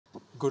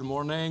Good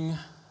morning,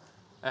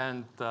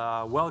 and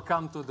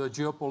welcome to the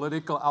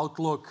Geopolitical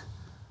Outlook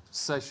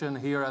session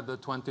here at the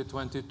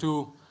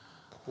 2022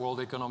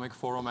 World Economic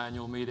Forum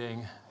annual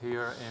meeting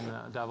here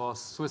in Davos,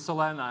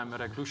 Switzerland. I'm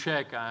Mirek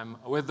Dušek. I'm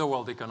with the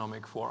World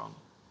Economic Forum.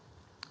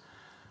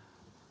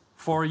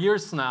 For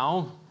years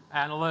now,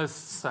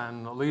 analysts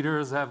and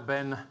leaders have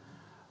been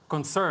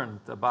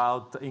concerned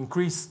about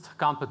increased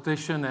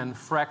competition and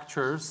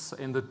fractures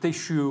in the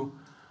tissue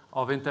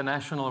of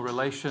international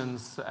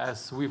relations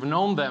as we've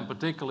known them,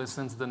 particularly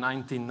since the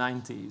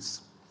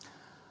 1990s.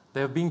 They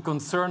have been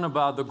concerned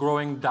about the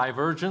growing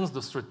divergence,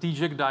 the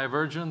strategic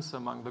divergence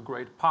among the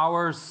great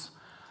powers.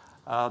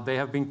 They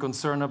have been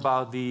concerned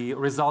about the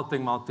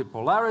resulting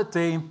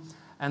multipolarity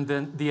and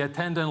then the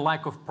attendant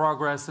lack of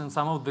progress in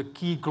some of the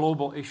key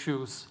global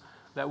issues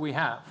that we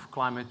have: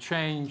 climate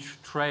change,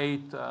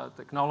 trade,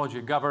 technology,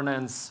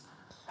 governance,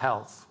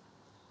 health.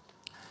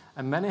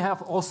 And many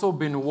have also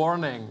been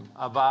warning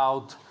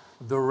about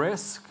the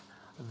risk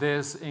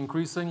this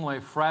increasingly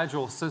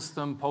fragile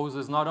system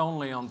poses not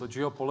only on the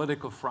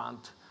geopolitical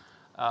front,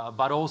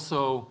 but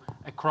also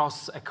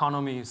across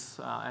economies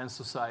and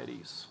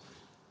societies.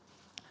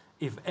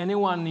 If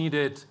anyone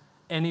needed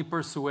any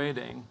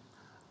persuading,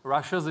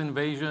 Russia's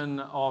invasion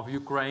of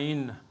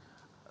Ukraine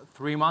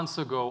 3 months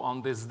ago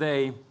on this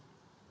day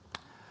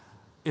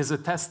is a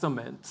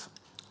testament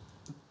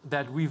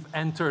that we've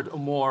entered a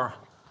more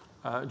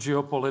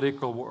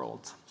geopolitical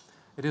world.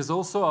 It is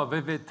also a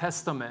vivid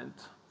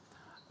testament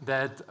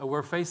that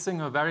we're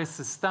facing a very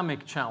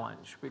systemic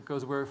challenge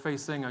because we're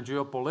facing a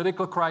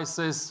geopolitical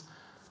crisis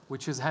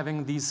which is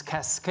having these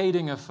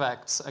cascading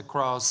effects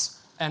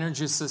across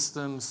energy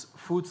systems,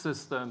 food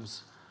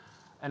systems,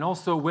 and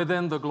also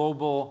within the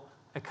global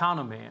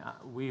economy.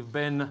 We've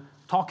been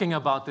talking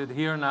about it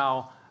here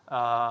now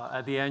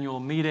at the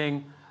annual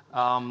meeting,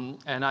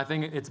 and I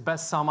think it's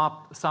best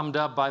summed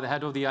up by the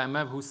head of the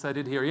IMF, who said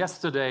it here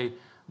yesterday,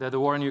 that the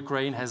war in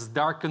Ukraine has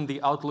darkened the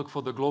outlook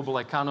for the global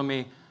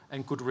economy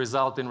and could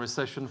result in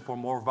recession for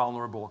more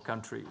vulnerable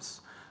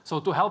countries. So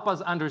to help us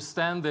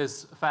understand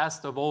this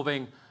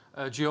fast-evolving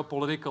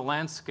geopolitical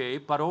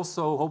landscape, but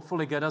also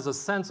hopefully get us a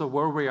sense of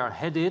where we are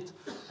headed,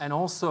 and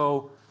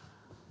also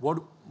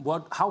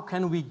how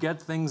can we get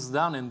things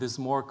done in this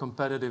more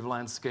competitive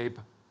landscape,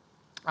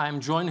 I'm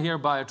joined here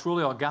by a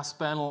truly august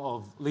panel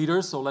of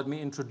leaders, so let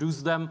me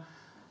introduce them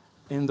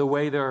in the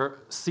way they're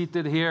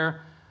seated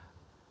here.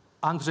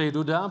 Andrzej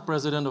Duda,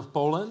 President of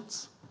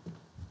Poland.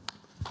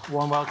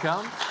 Warm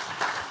welcome.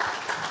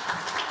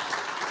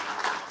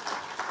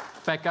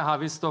 Pekka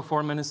Haavisto,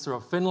 Foreign Minister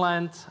of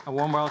Finland. A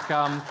warm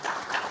welcome.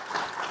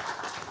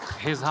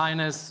 His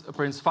Highness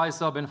Prince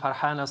Faisal bin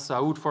Farhan Al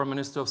Saud, Foreign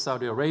Minister of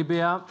Saudi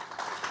Arabia.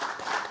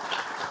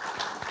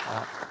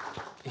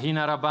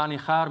 Hina Rabbani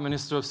Khar,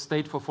 Minister of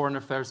State for Foreign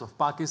Affairs of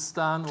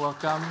Pakistan.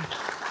 Welcome.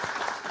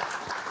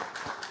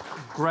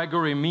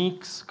 Gregory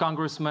Meeks,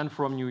 Congressman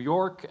from New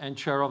York and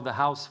Chair of the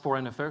House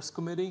Foreign Affairs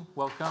Committee.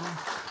 Welcome.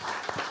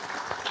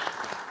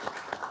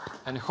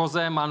 And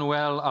José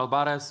Manuel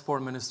Alvarez,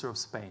 Foreign Minister of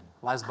Spain.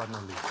 Last but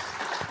not least.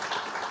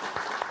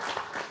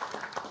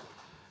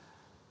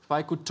 If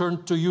I could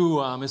turn to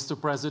you, Mr.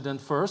 President,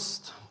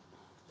 first.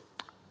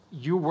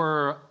 You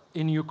were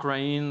in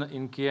Ukraine,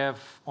 in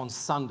Kiev, on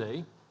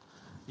Sunday.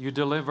 You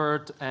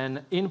delivered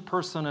an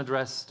in-person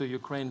address to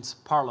Ukraine's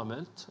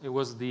parliament. It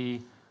was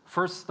the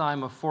first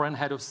time a foreign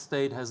head of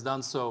state has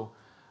done so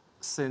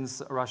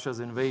since Russia's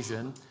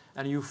invasion.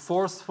 And you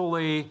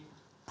forcefully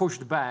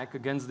pushed back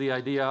against the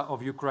idea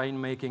of Ukraine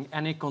making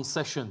any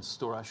concessions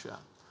to Russia.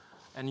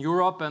 And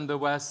Europe and the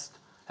West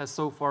has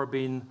so far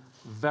been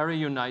very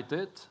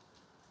united.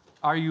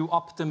 Are you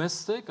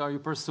optimistic? Are you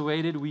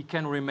persuaded we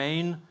can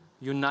remain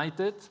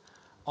united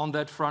on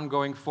that front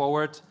going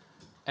forward?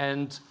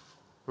 And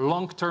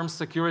long-term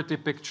security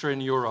picture in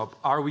Europe,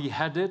 are we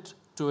headed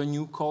to a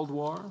new Cold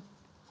War?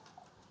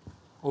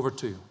 Over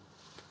to you.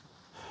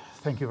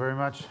 Thank you very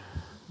much,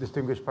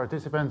 distinguished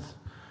participants,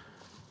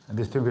 and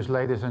distinguished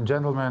ladies and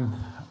gentlemen.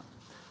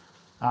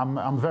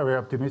 I'm very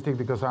optimistic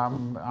because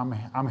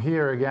I'm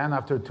here again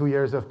after 2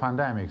 years of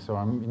pandemic, so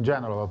I'm in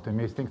general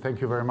optimistic.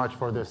 Thank you very much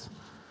for this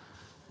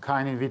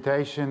kind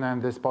invitation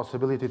and this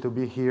possibility to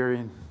be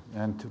here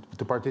and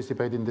to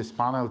participate in this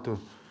panel,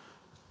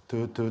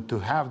 to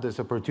have this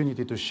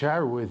opportunity to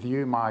share with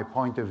you my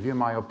point of view,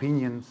 my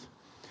opinions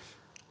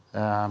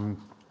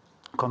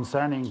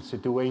concerning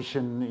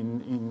situation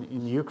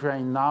in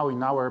Ukraine now,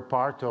 in our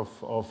part of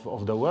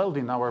the world,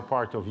 in our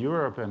part of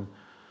Europe,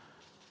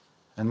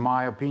 and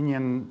my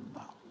opinion,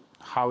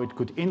 how it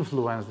could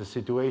influence the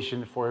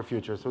situation for the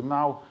future. So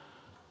now,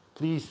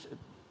 please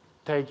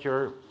take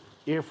your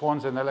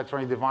earphones and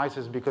electronic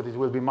devices because it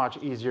will be much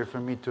easier for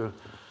me to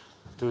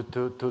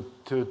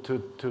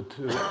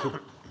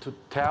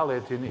tell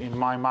it in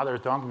my mother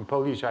tongue, in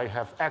Polish. I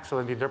have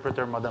excellent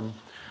interpreter, Madam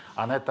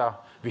Aneta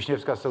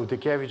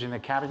Wiśniewska-Sołtykiewicz in the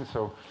cabin,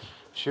 so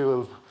she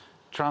will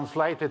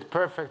translate it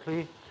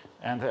perfectly,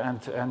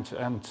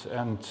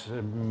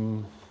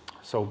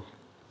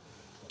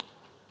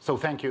 so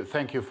thank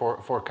you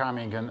for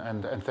coming,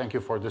 and thank you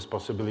for this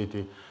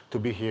possibility to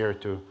be here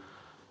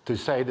to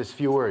say these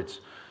few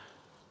words.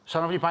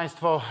 Szanowni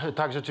Państwo,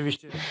 tak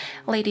rzeczywiście.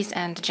 Ladies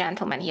and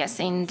gentlemen, yes,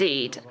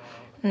 indeed.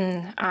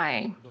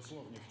 I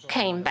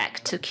came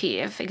back to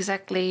Kiev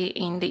exactly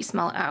in these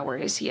small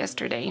hours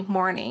yesterday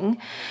morning,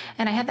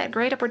 and I had that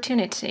great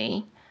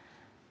opportunity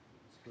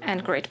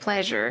and great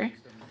pleasure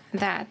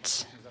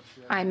that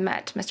I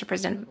met Mr.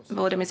 President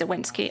Volodymyr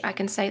Zelensky. I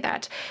can say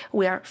that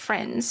we are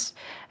friends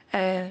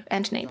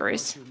and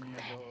neighbors.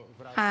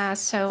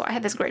 So I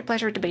had this great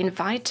pleasure to be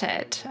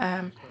invited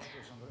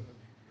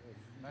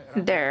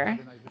there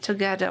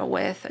together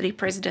with the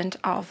President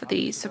of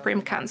the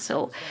Supreme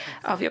Council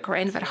of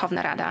Ukraine,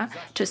 Verkhovna Rada,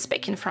 to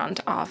speak in front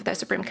of the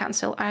Supreme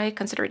Council. I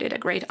considered it a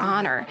great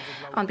honor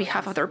on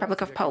behalf of the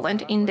Republic of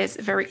Poland in this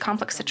very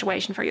complex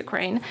situation for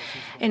Ukraine,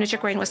 in which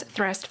Ukraine was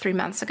thrust 3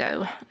 months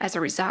ago as a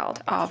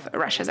result of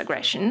Russia's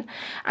aggression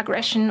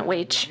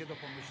which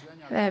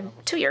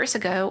 2 years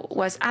ago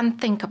was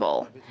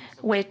unthinkable,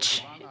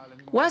 which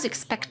was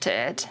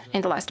expected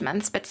in the last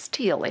months, but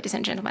still, ladies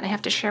and gentlemen, I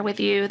have to share with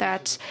you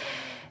that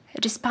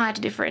despite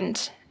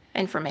different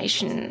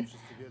information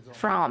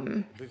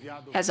from,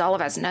 as all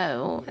of us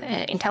know,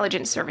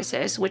 intelligence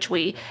services, which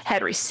we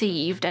had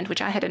received and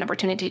which I had an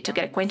opportunity to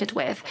get acquainted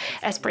with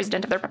as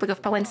President of the Republic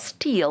of Poland,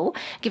 still,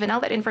 given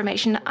all that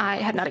information, I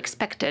had not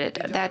expected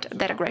that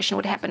that aggression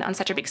would happen on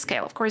such a big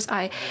scale. Of course,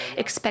 I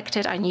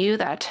knew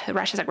that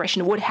Russia's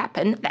aggression would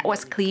happen. That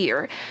was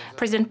clear.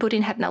 President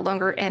Putin had no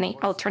longer any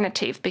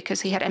alternative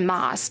because he had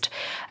amassed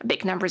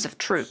big numbers of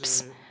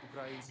troops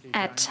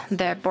at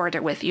the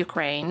border with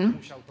Ukraine.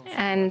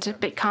 And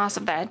because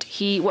of that,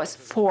 he was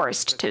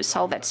forced to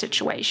solve that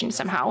situation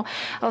somehow.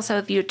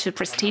 Also, due to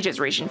prestigious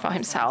reason for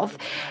himself,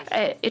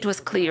 it was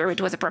clear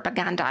it was a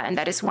propaganda, and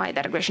that is why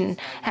that aggression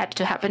had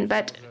to happen.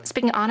 But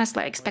speaking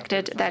honestly, I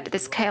expected that the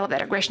scale of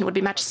that aggression would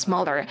be much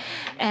smaller.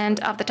 And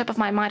off the top of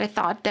my mind, I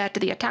thought that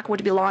the attack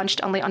would be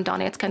launched only on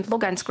Donetsk and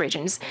Lugansk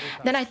regions.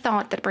 Then I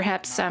thought that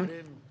perhaps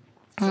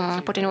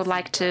Putin would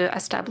like to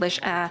establish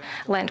a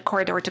land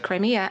corridor to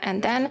Crimea.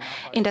 And then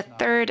in the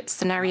third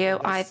scenario,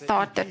 I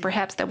thought that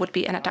perhaps there would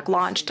be an attack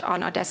launched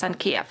on Odessa and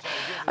Kiev.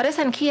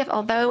 Odessa and Kiev,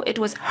 although it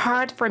was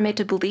hard for me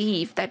to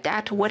believe that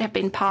that would have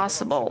been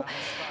possible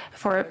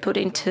for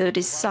Putin to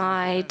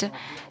decide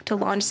to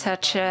launch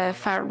such a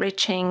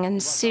far-reaching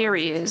and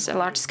serious,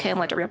 large-scale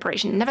military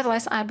operation.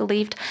 Nevertheless, I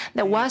believed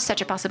there was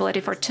such a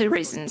possibility for two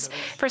reasons.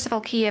 First of all,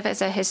 Kiev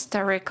is a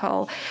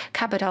historical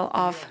capital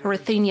of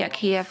Ruthenia.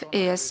 Kiev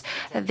is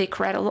the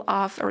cradle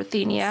of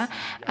Ruthenia.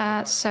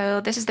 So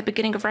this is the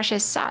beginning of Russia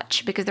as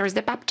such, because there is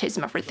the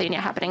baptism of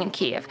Ruthenia happening in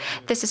Kiev.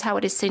 This is how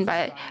it is seen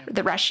by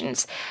the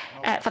Russians.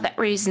 For that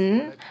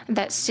reason,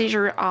 the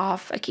seizure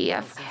of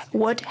Kiev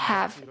would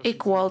have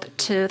equaled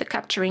to the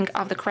capturing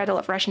of the cradle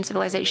of Russian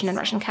civilization and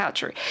Russian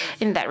culture.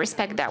 In that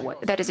respect,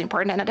 that is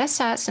important. And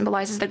Odessa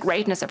symbolizes the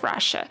greatness of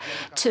Russia.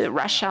 To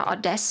Russia,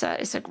 Odessa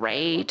is a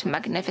great,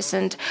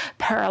 magnificent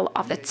pearl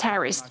of the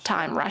Tsarist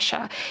time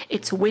Russia.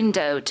 It's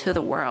window to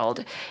the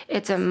world.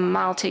 It's a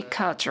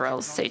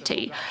multicultural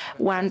city,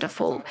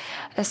 wonderful,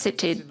 a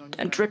city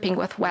dripping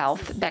with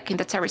wealth back in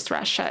the Tsarist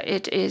Russia.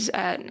 It is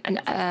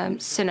a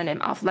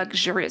synonym of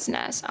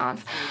luxuriousness,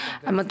 of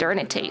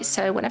modernity.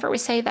 So whenever we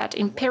say that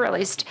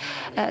imperialist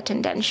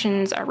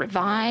tendencies are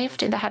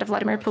revived in the head of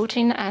Vladimir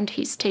Putin and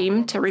his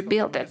team to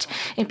rebuild that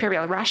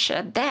imperial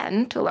Russia,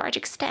 then to a large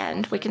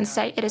extent we can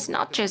say it is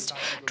not just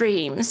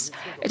dreams.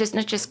 It is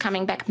not just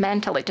coming back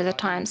mentally to the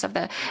times of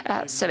the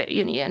Soviet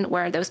Union,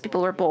 where those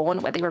people were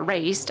born, where they were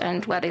raised,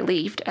 and where they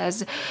lived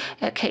as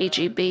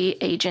KGB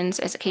agents,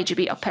 as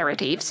KGB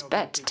operatives.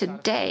 But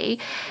today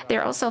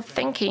they're also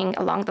thinking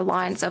along the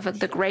lines of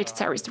the great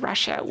Tsarist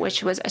Russia,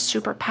 which was a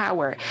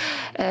superpower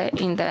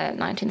in the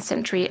 19th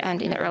century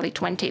and in the early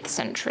 20th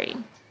century.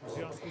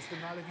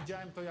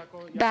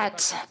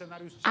 But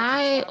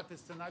I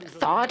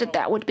thought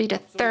that would be the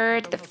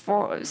third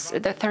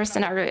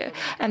scenario.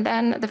 And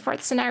then the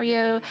fourth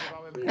scenario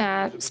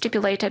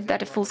stipulated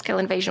that a full-scale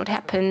invasion would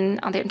happen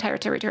on the entire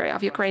territory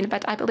of Ukraine,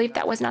 but I believe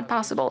that was not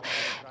possible.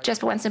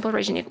 Just for one simple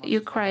reason,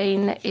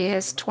 Ukraine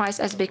is twice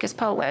as big as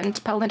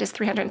Poland. Poland is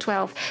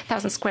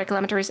 312,000 square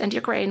kilometers, and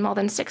Ukraine more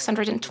than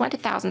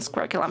 620,000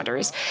 square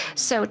kilometers.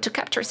 So to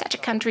capture such a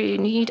country, you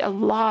need a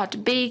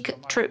lot, big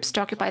troops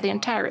to occupy the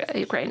entire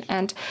Ukraine.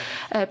 And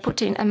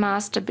Putin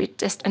amassed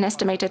an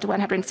estimated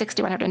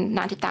 160,000,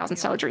 190,000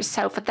 soldiers.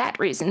 So for that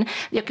reason,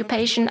 the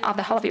occupation of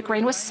the whole of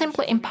Ukraine was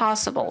simply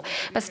impossible.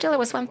 But still, there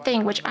was one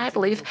thing which I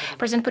believe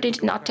President Putin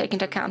did not take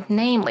into account.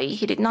 Namely,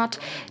 he did not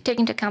take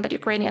into account that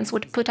Ukrainians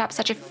would put up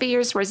such a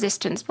fierce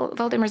resistance.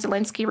 Volodymyr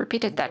Zelensky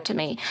repeated that to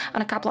me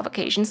on a couple of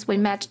occasions. We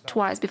met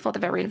twice before the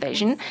very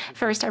invasion.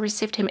 First, I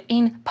received him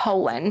in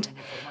Poland,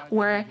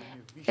 where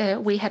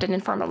we had an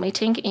informal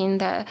meeting in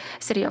the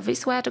city of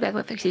Wisła together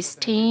with his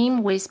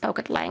team. We spoke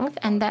at length,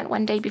 and then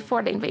one day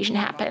before the invasion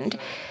happened,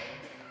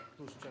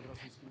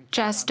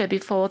 just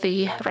before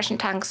the Russian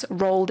tanks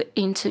rolled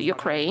into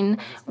Ukraine,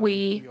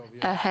 we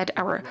had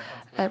our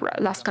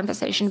last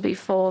conversation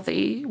before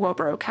the war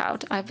broke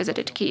out. I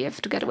visited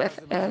Kiev together with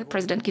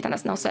President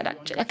Gitanas Nauseda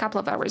a couple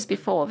of hours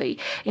before the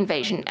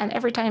invasion. And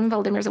every time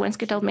Volodymyr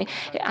Zelensky told me,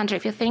 Andrzej,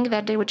 if you think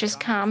that they would just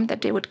come,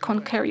 that they would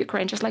conquer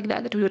Ukraine just like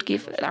that we would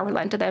give our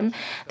land to them,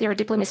 they are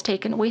deeply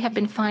mistaken. We have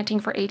been fighting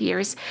for 8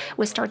 years.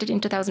 We started in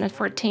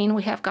 2014.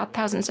 We have got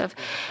thousands of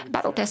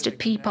battle-tested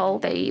people.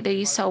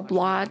 They saw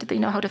blood. They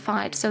know how to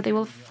fight. So they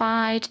will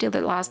fight till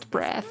the last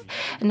breath.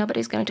 And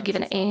nobody's going to give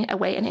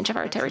away an inch of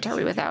our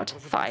territory without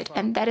fight.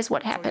 And that is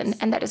what happened.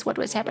 And that is what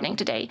was happening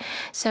today.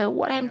 So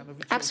what I'm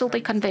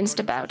absolutely convinced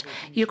about,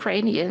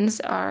 Ukrainians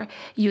are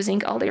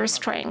using all their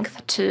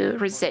strength to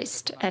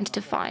resist and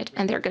to fight.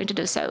 And they're going to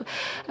do so.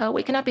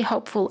 We cannot be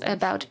hopeful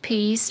about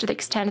peace to the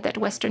extent that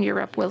Western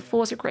Europe will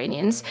force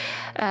Ukrainians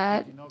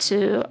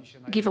to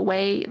give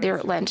away their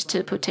land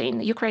to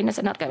Putin. Ukrainians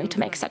are not going to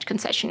make such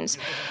concessions.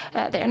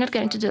 They are not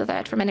going to do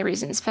that for many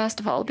reasons. First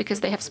of all, because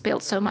they have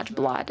spilled so much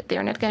blood. They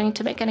are not going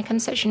to make any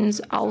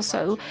concessions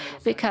also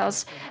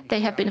because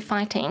they have been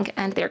fighting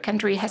and their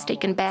country has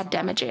taken bad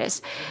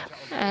damages.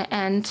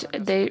 And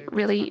they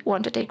really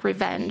want to take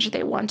revenge.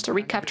 They want to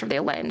recapture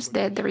their lands.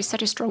 There is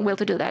such a strong will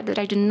to do that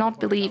I do not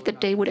believe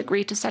that they would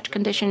agree to such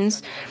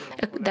conditions,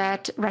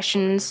 that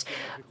Russians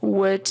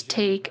would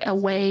take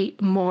away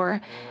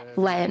more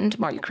land,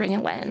 more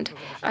Ukrainian land.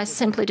 I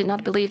simply do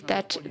not believe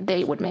that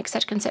they would make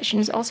such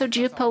concessions. Also,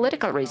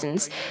 geopolitical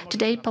reasons.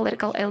 Today,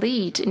 political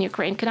elite in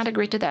Ukraine cannot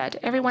agree to that.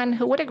 Everyone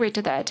who would agree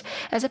to that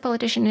as a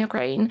politician in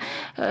Ukraine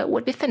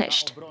would be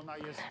finished,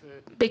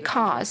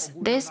 because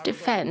this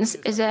defense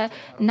is a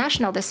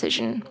national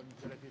decision.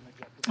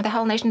 The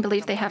whole nation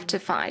believes they have to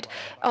fight.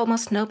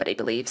 Almost nobody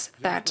believes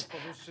that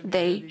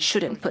they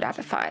shouldn't put up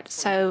a fight.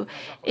 So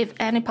if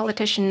any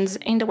politicians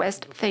in the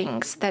West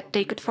thinks that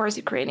they could force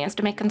Ukrainians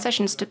to make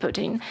concessions to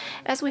Putin,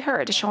 as we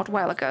heard a short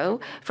while ago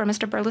from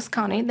Mr.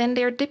 Berlusconi, then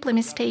they're deeply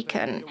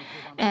mistaken.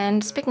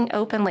 And speaking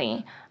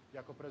openly,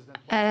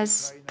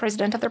 as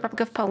President of the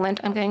Republic of Poland,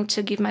 I'm going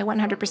to give my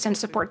 100%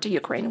 support to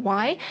Ukraine.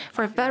 Why?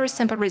 For a very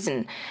simple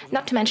reason,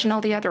 not to mention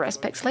all the other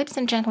aspects. Ladies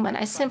and gentlemen,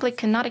 I simply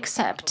cannot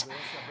accept,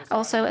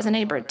 also as a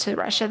neighbor to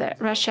Russia,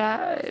 that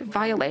Russia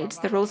violates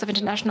the rules of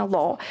international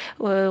law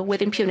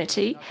with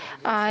impunity.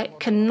 I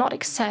cannot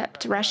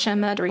accept Russia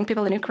murdering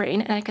people in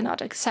Ukraine, and I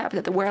cannot accept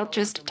that the world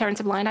just turns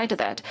a blind eye to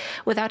that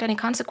without any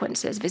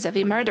consequences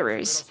vis-à-vis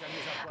murderers.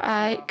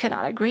 I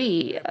cannot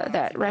agree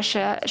that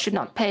Russia should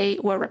not pay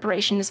war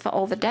reparations for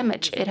all the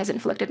damage it has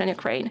inflicted on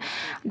Ukraine,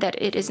 that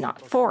it is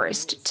not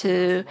forced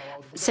to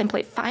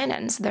simply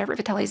finance the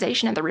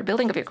revitalization and the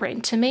rebuilding of Ukraine.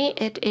 To me,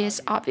 it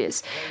is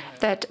obvious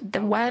that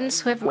the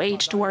ones who have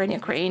waged war in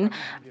Ukraine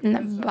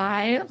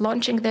by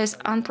launching this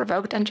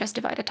unprovoked,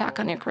 unjustified attack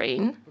on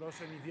Ukraine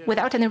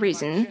without any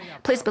reason,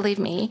 please believe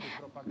me,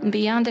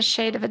 beyond a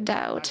shade of a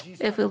doubt,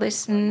 if we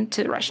listen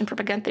to Russian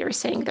propaganda, they are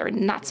saying there are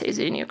Nazis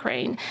in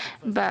Ukraine.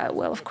 But,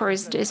 well, of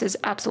course, this is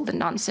absolute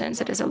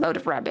nonsense. It is a load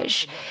of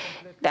rubbish.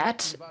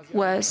 That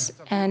was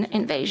an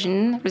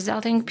invasion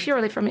resulting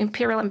purely from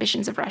imperial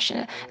ambitions of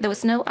Russia. There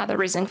was no other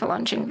reason for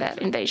launching that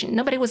invasion.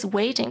 Nobody was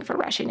waiting for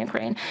Russia in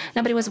Ukraine.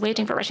 Nobody was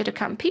waiting for Russia to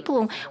come.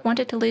 People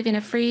wanted to live in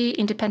a free,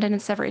 independent,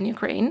 and sovereign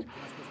Ukraine.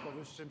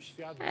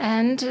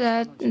 And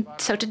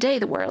so today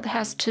the world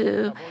has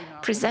to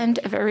present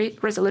a very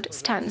resolute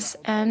stance.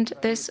 And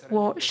this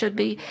war should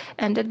be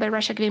ended by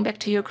Russia giving back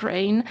to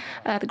Ukraine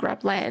the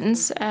grabbed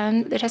lands.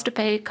 And it has to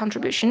pay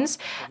contributions.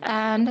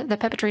 And the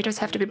perpetrators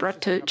have to be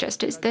brought to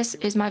justice. This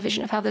is my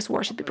vision of how this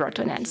war should be brought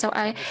to an end. So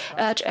I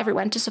urge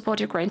everyone to support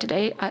Ukraine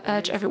today. I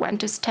urge everyone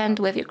to stand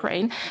with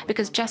Ukraine,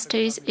 because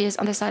justice is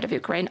on the side of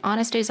Ukraine.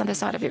 Honesty is on the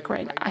side of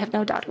Ukraine. I have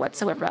no doubt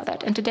whatsoever about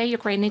that. And today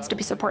Ukraine needs to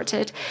be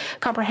supported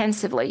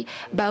comprehensively,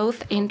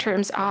 both in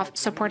terms of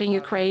supporting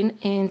Ukraine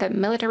in the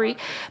military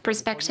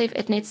perspective.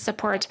 It needs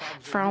support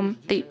from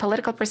the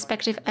political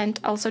perspective, and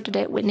also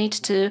today we need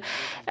to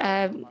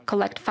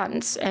collect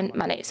funds and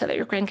money so that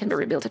Ukraine can be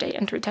rebuilt today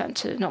and return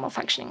to normal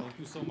functioning. Thank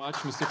you so much,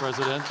 Mr.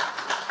 President.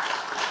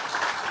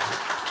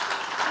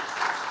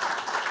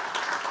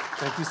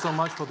 Thank you so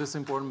much for this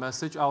important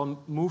message. I'll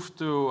move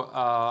to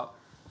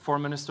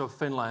Foreign Minister of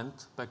Finland,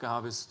 Pekka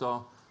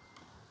Haavisto.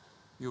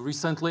 You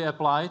recently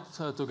applied,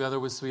 together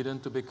with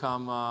Sweden, to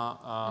become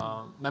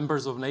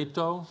members of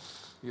NATO.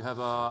 You have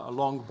a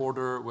long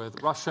border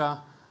with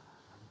Russia.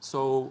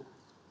 So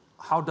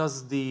how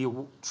does the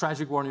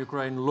tragic war in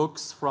Ukraine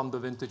looks from the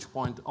vantage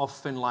point of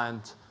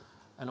Finland?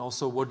 And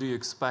also, what do you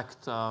expect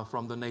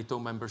from the NATO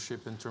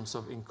membership in terms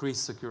of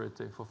increased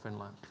security for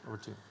Finland? Over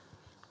to you.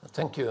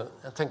 Thank you.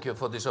 And thank you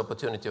for this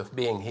opportunity of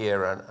being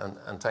here,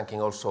 and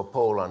thanking also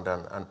Poland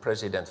and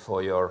President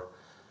for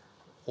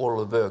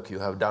all the work you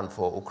have done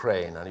for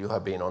Ukraine, and you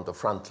have been on the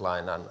front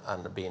line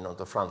and been on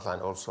the front line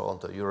also on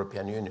the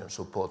European Union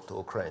support to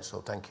Ukraine.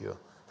 So thank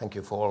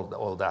you for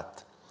all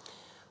that.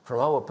 From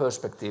our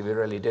perspective, we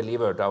really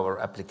delivered our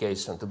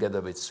application together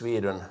with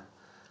Sweden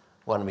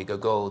 1 week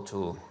ago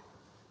to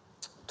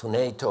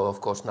NATO.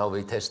 Of course, now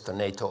we test the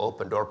NATO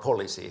open door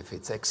policy if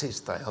it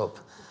exists. I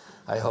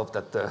hope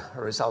that the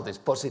result is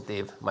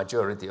positive.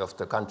 Majority of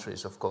the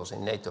countries, of course,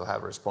 in NATO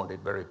have responded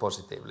very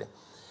positively.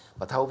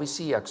 But how we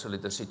see actually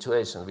the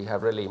situation, we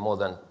have really more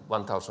than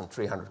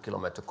 1,300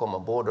 kilometer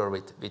common border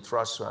with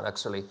Russia, and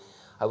actually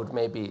I would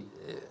maybe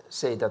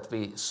say that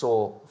we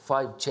saw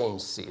 5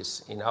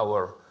 changes in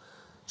our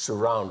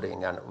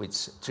surrounding and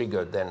which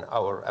triggered then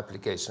our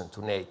application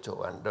to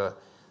NATO. And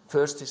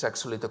first is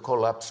actually the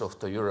collapse of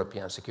the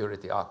European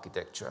security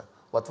architecture.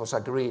 What was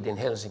agreed in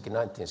Helsinki in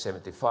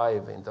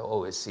 1975 in the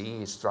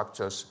OSCE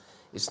structures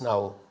is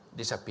now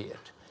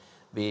disappeared.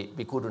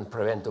 We couldn't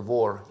prevent a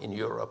war in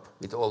Europe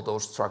with all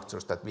those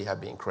structures that we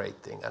have been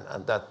creating,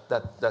 and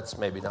that's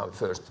maybe now the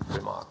first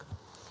remark.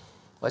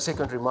 My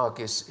second remark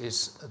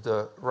is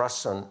the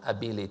Russian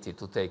ability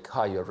to take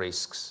higher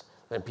risks.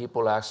 When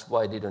people ask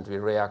why didn't we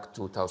react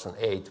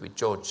 2008 with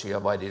Georgia,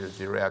 why didn't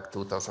we react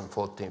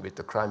 2014 with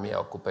the Crimea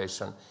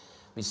occupation,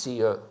 we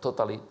see a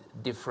totally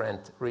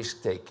different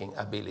risk-taking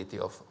ability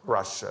of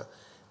Russia,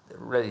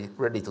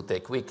 ready to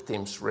take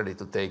victims, ready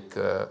to take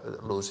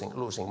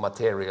losing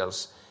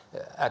materials,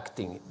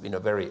 acting in a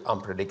very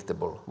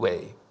unpredictable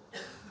way.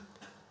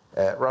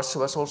 Russia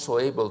was also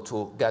able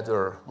to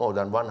gather more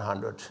than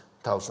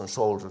 100,000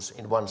 soldiers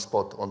in one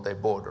spot on their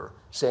border,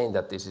 saying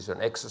that this is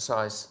an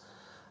exercise,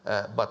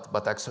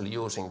 but actually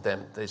using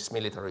them, this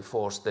military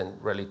force, then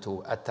really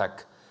to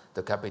attack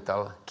the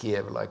capital,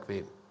 Kiev, like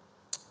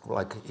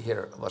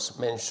here was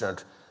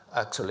mentioned,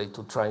 actually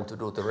to trying to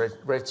do the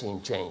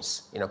regime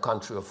change in a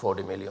country of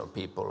 40 million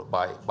people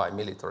by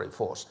military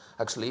force,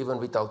 actually even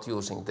without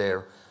using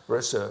their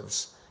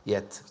reserves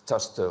yet,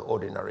 just the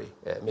ordinary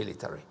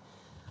military.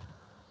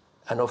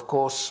 And of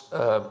course,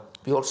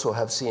 we also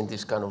have seen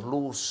this kind of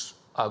loose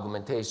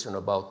argumentation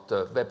about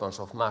weapons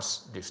of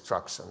mass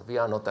destruction. We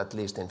are not, at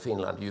least in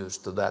Finland,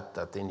 used to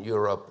that in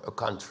Europe a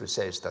country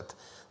says that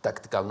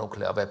tactical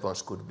nuclear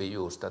weapons could be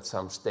used at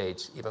some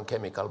stage, even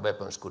chemical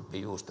weapons could be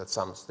used at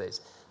some stage.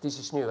 This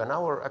is new, and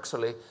our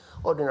actually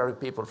ordinary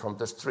people from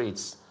the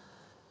streets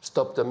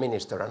stopped the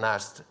minister and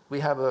asked, we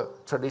have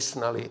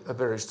traditionally a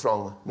very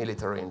strong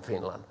military in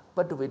Finland.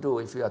 What do we do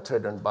if we are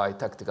threatened by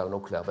tactical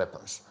nuclear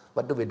weapons?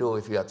 What do we do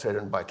if we are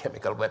threatened by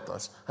chemical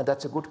weapons? And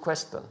that's a good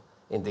question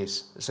in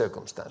these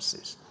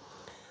circumstances.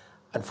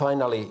 And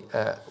finally,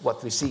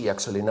 what we see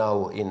actually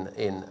now in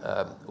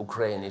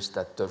Ukraine is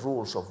that the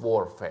rules of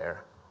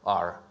warfare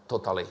are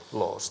totally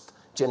lost.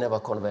 Geneva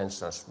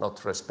Conventions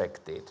not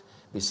respected.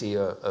 We see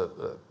a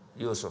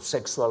use of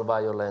sexual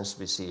violence.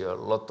 We see a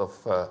lot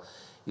of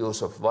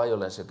use of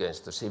violence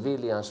against the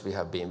civilians. We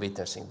have been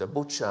witnessing the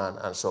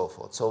Bucha and so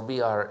forth. So we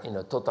are in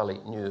a totally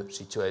new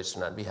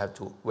situation, and we have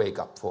to wake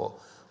up for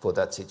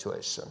that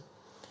situation.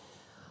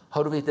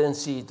 How do we then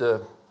see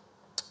the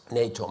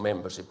NATO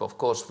membership? Of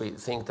course, we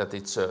think that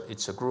it's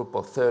a group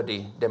of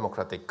 30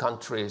 democratic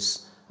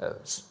countries,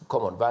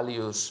 common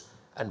values,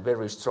 and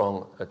very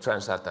strong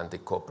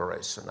transatlantic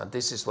cooperation. And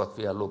this is what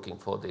we are looking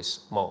for this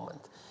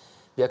moment.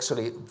 We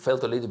actually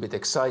felt a little bit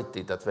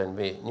excited that when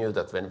we knew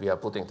that when we are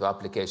putting the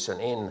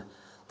application in,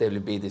 there will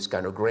be this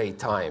kind of gray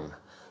time,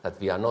 that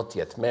we are not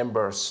yet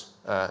members,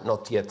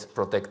 not yet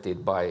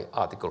protected by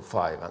Article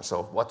 5, and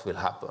so what will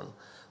happen?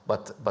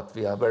 But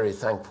we are very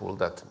thankful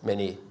that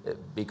many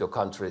bigger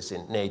countries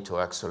in NATO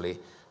actually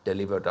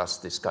delivered us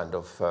this kind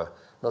of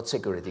not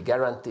security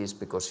guarantees,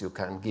 because you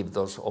can give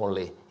those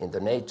only in the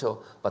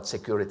NATO, but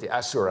security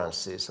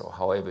assurances, or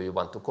however you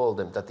want to call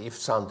them, that if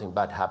something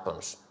bad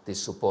happens,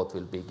 this support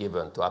will be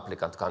given to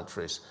applicant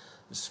countries,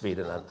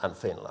 Sweden and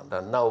Finland.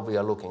 And now we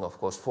are looking, of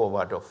course,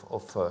 forward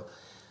of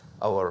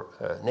our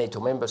NATO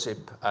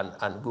membership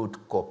and good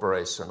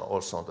cooperation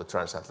also on the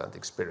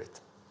transatlantic spirit.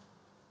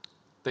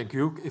 Thank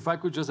you. If I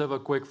could just have a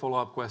quick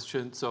follow-up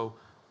question. So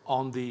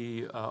on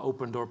the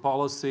open door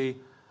policy,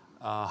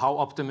 how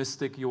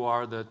optimistic you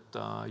are that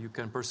you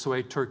can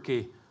persuade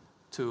Turkey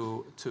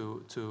to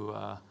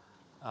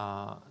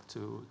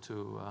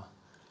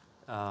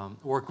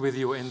work with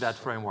you in that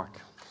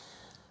framework?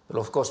 Well,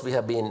 of course, we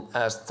have been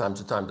asked time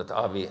to time that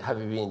have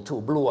we been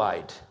too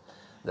blue-eyed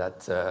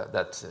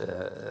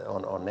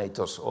on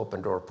NATO's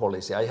open door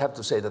policy. I have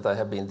to say that I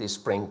have been this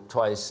spring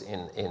twice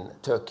in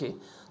Turkey,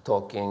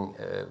 talking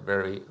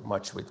very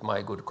much with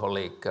my good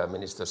colleague,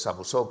 Minister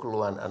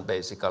Çavuşoğlu, and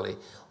basically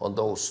on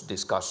those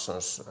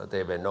discussions,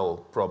 there were no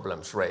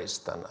problems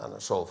raised and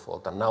so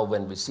forth. And now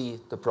when we see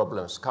the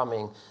problems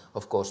coming,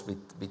 of course, we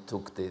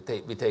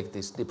take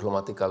this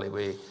diplomatically.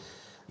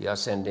 We are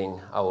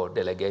sending our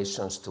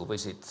delegations to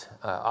visit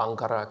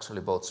Ankara,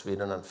 actually both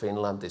Sweden and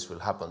Finland. This will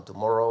happen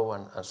tomorrow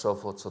and so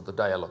forth, so the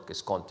dialogue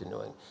is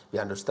continuing. We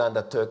understand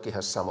that Turkey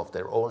has some of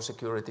their own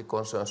security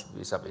concerns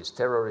vis-à-vis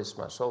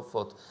terrorism and so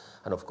forth,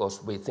 and of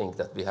course we think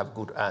that we have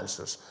good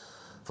answers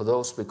for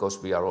those,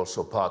 because we are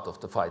also part of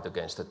the fight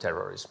against the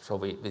terrorism. So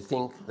we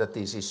think that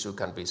this issue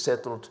can be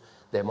settled.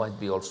 There might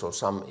be also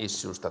some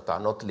issues that are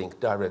not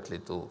linked directly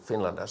to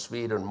Finland and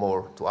Sweden,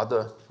 more to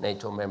other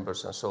NATO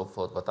members and so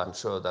forth, but I'm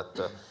sure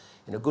that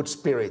in a good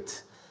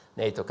spirit,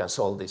 NATO can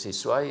solve this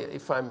issue.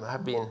 If I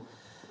have been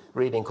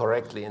reading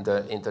correctly in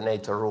the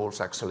NATO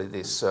rules, actually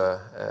this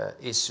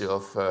issue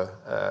of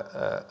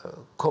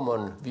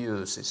common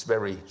views is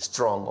very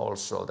strong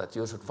also, that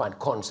you should find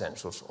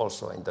consensus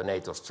also in the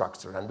NATO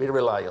structure, and we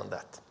rely on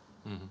that.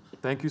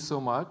 Thank you so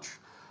much.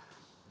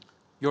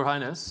 Your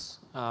Highness,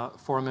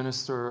 Foreign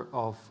Minister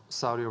of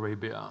Saudi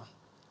Arabia.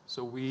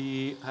 So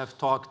we have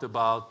talked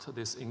about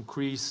this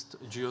increased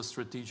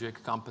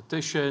geostrategic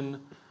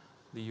competition,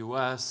 the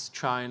US,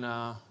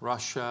 China,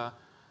 Russia.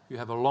 You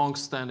have a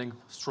long-standing,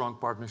 strong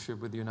partnership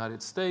with the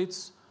United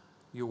States.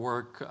 You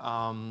work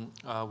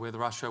with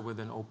Russia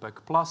within OPEC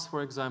Plus,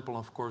 for example.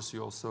 Of course,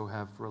 you also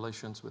have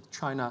relations with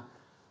China,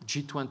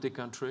 G20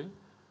 country.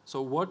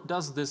 So what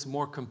does this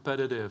more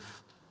competitive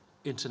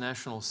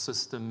international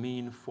system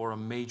mean for a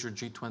major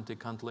G20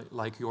 country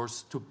like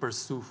yours to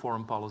pursue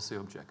foreign policy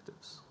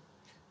objectives?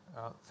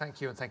 Thank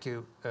you, and thank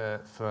you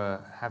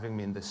for having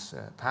me in this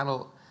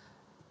panel.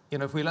 You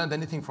know, if we learned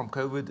anything from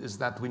COVID is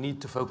that we need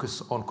to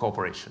focus on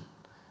cooperation.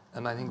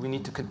 And I think we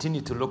need to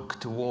continue to look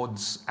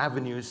towards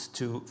avenues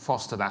to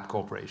foster that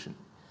cooperation.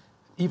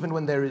 Even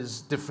when there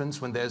is difference,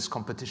 when there's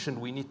competition,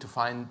 we need to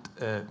find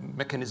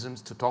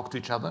mechanisms to talk to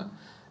each other.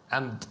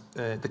 And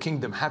the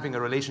Kingdom having a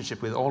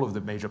relationship with all of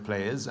the major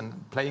players and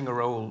playing a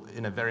role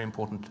in a very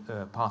important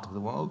part of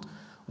the world,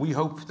 we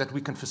hope that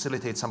we can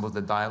facilitate some of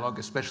the dialogue,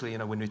 especially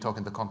when we talk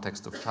in the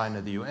context of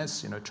China, the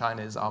US.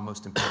 China is our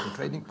most important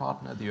trading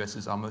partner. The US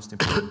is our most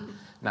important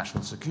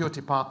national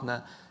security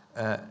partner.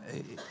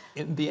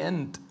 In the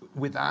end,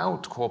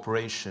 without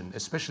cooperation,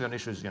 especially on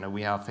issues,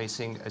 we are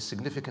facing a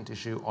significant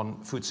issue on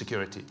food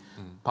security.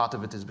 Part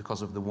of it is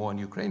because of the war in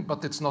Ukraine,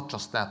 but it's not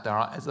just that. There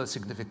are other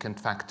significant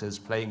factors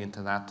playing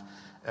into that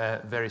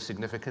very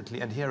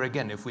significantly. And here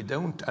again, if we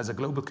don't, as a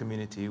global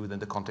community within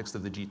the context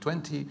of the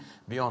G20,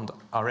 beyond,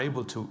 are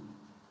able to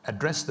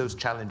address those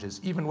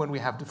challenges, even when we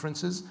have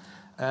differences,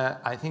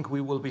 I think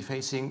we will be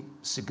facing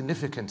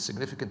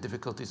significant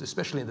difficulties,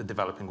 especially in the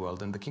developing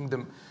world. And the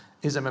Kingdom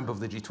is a member of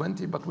the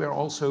G20, but we are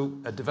also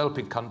a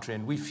developing country,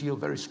 and we feel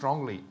very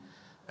strongly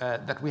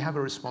that we have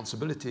a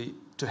responsibility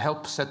to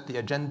help set the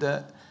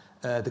agenda,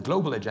 the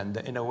global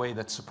agenda, in a way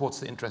that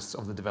supports the interests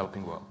of the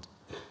developing world.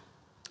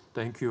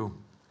 Thank you.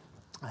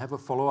 I have a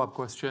follow-up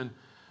question.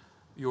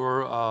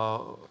 You're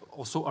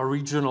also a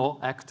regional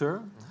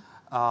actor,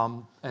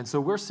 and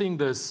so we're seeing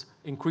this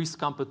increased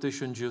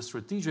competition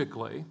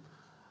geostrategically.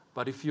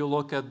 But if you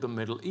look at the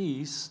Middle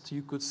East,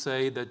 you could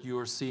say that you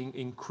are seeing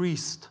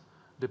increased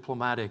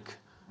diplomatic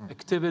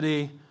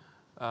activity.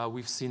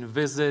 We've seen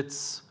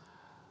visits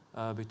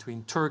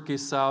between Turkey,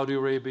 Saudi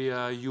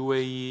Arabia,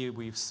 UAE.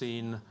 We've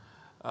seen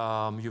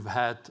you've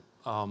had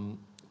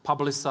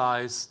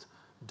publicized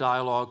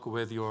dialogue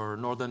with your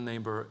northern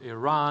neighbor,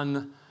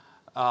 Iran.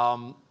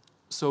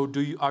 So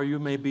are you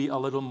maybe a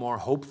little more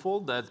hopeful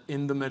that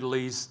in the Middle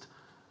East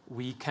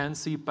we can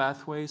see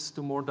pathways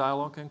to more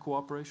dialogue and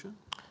cooperation?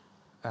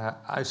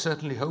 I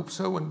certainly hope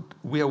so, and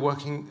we are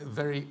working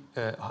very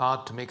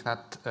hard to make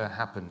that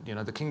happen.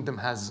 The Kingdom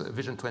has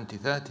Vision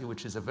 2030,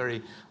 which is a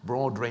very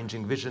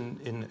broad-ranging vision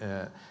in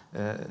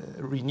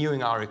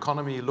renewing our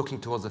economy,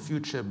 looking towards the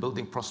future,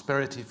 building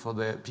prosperity for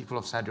the people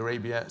of Saudi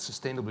Arabia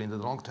sustainably in the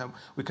long term.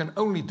 We can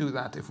only do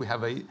that if we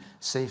have a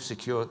safe,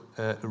 secure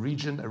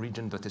region, a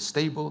region that is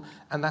stable,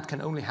 and that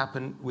can only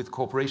happen with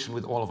cooperation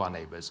with all of our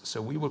neighbors.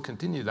 So we will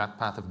continue that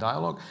path of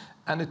dialogue,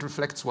 and it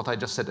reflects what I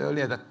just said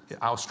earlier, that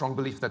our strong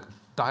belief that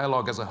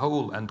dialogue as a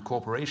whole and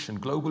cooperation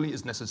globally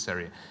is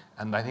necessary.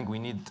 And I think we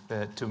need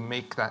to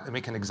make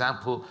an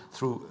example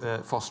through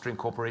fostering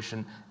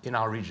cooperation in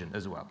our region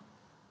as well.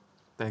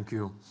 Thank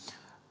you.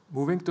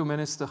 Moving to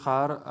Minister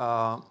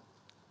Khar,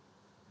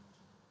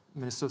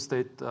 Minister of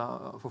State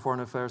for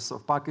Foreign Affairs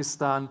of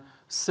Pakistan.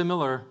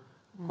 Similar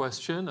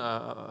question.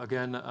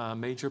 Again, a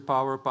major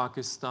power,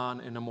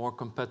 Pakistan, in a more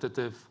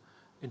competitive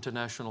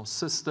international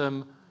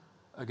system.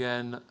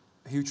 Again,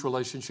 huge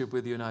relationship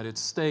with the United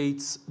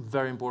States,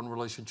 very important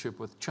relationship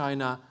with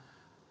China.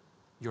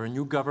 You're a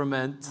new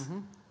government.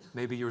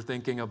 Maybe you're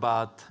thinking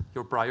about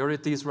your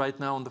priorities right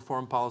now on the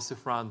foreign policy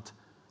front.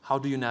 How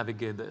do you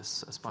navigate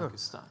this as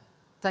Pakistan? Sure.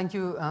 Thank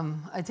you.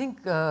 I think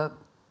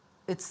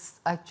it's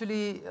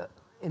actually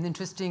an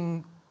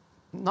interesting,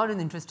 not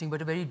an interesting,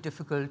 but a very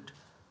difficult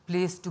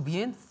place to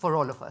be in for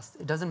all of us.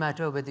 It doesn't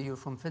matter whether you're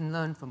from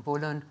Finland, from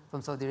Poland,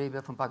 from Saudi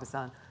Arabia, from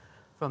Pakistan,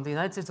 from the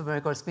United States of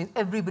America or Spain.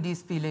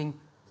 Everybody's feeling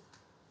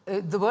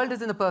the world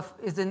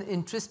is an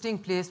interesting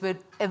place where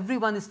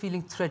everyone is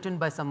feeling threatened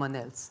by someone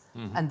else.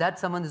 And that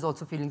someone is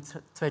also feeling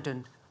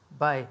threatened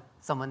by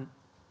someone,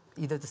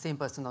 either the same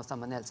person or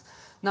someone else.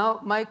 Now,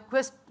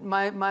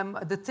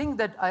 the thing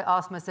that I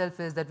ask myself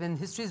is that when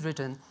history is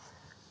written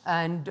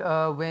and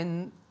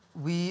when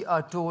we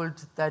are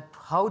told that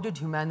how did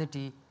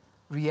humanity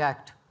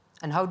react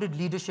and how did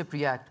leadership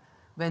react,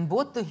 when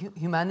both the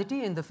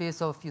humanity in the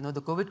face of the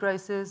COVID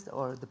crisis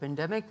or the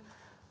pandemic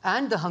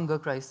and the hunger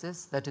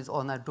crisis that is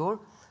on our door,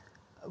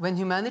 when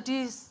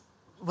humanity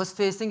was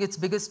facing its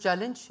biggest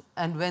challenge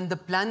and when the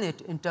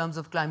planet in terms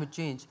of climate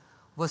change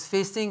was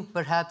facing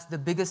perhaps the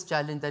biggest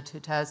challenge that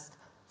it has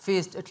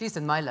faced, at least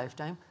in my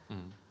lifetime,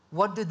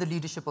 what did the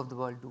leadership of the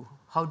world do?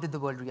 How did the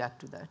world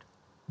react to that,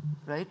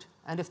 right?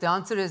 And if the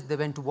answer is they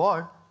went to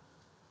war,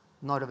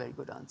 not a very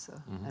good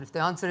answer. And if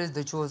the answer is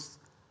they chose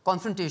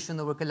confrontation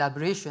over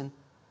collaboration,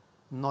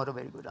 not a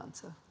very good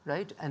answer,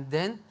 right? And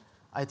then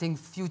I think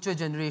future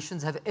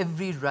generations have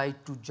every right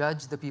to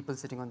judge the people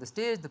sitting on the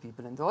stage, the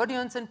people in the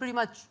audience, and pretty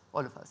much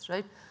all of us,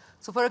 right?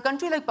 So for a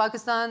country like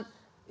Pakistan,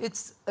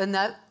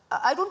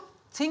 I don't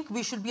think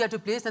we should be at a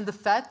place, and the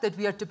fact that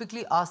we are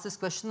typically asked this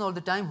question all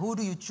the time, who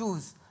do you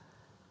choose,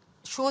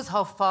 shows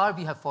how far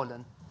we have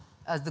fallen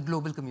as the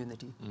global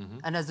community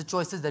and as the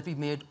choices that we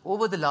made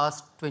over the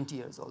last 20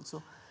 years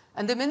also.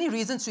 And there are many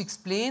reasons to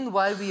explain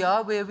why we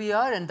are where we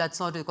are, and that's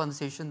not a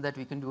conversation that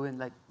we can do in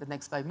like the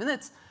next 5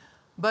 minutes.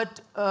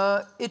 But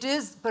it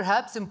is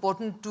perhaps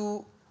important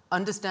to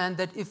understand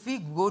that if we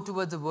go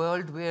towards a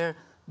world where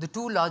the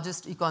two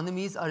largest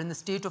economies are in a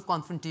state of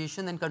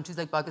confrontation and countries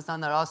like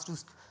Pakistan are asked to,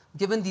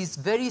 given these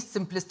very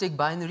simplistic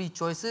binary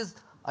choices,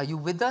 are you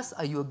with us,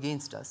 are you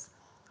against us?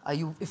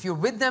 If you're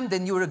with them,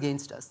 then you're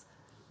against us.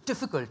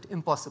 Difficult,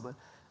 impossible.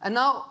 And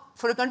now,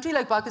 for a country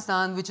like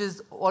Pakistan, which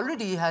has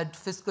already had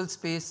fiscal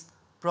space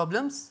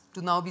problems,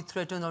 to now be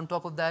threatened on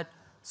top of that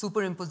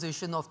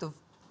superimposition of the,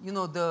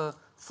 the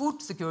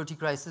food security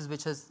crisis,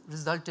 which has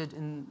resulted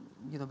in,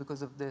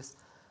 because of this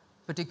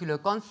particular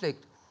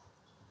conflict.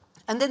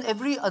 And then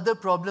every other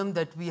problem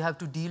that we have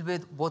to deal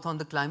with, both on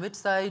the climate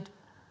side,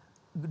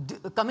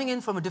 coming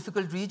in from a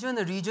difficult region,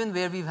 a region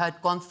where we've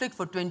had conflict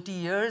for 20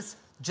 years,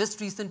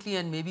 just recently,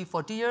 and maybe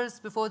 40 years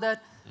before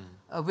that,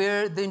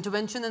 where the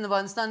intervention in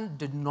Afghanistan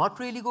did not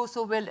really go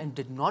so well and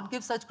did not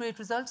give such great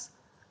results.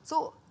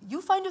 So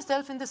you find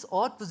yourself in this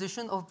odd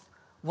position of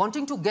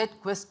wanting to get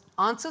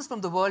answers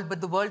from the world,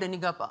 but the world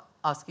ending up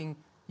asking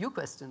you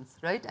questions,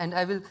 right? And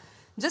I will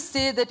just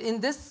say that in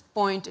this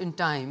point in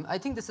time, I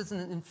think this is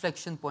an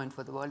inflection point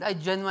for the world. I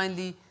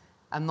genuinely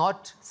am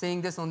not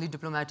saying this only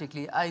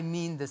diplomatically. I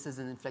mean this is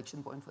an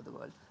inflection point for the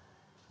world.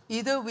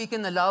 Either we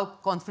can allow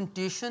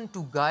confrontation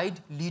to guide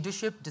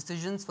leadership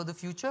decisions for the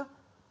future,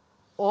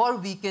 or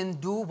we can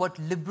do what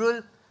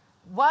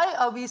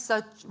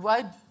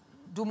why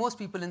do most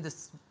people in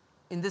this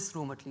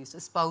room at least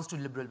espouse to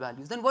liberal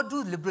values? Then what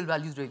do liberal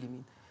values really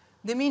mean?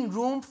 They mean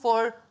room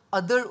for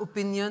other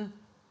opinion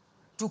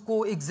to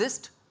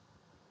coexist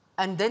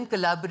and then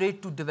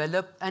collaborate to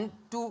develop, and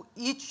to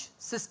each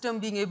system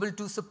being able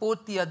to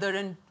support the other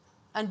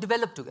and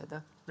develop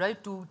together,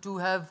 right? To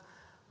have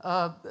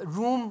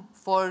room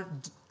for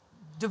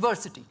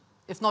diversity,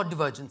 if not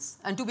divergence,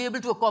 and to be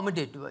able to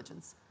accommodate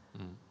divergence.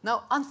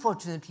 Now,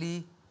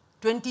 unfortunately,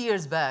 20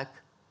 years back,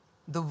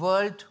 the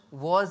world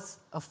was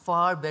a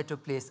far better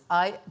place.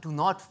 I do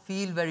not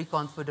feel very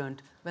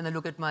confident when I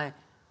look at my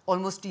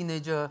almost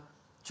teenager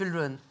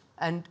children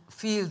and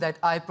feel that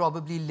I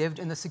probably lived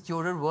in a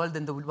securer world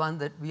than the one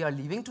that we are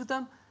leaving to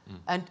them.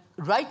 And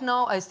right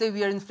now, I say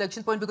we are in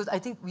inflection point because I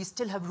think we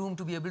still have room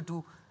to be able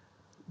to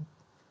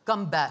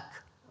come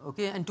back,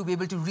 okay, and to be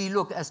able to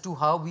relook as to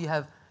how we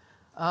have.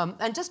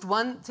 And just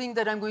one thing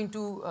that I'm going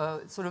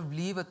to sort of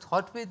leave a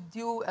thought with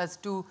you as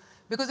to,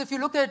 because if you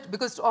look at,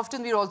 because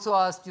often we're also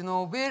asked,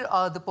 where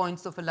are the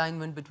points of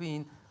alignment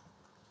between,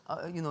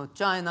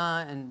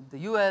 China and the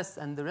US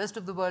and the rest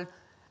of the world?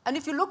 And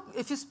if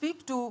you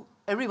speak to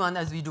everyone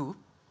as we do,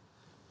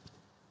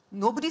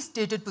 nobody's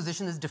stated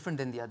position is different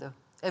than the other.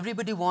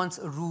 Everybody wants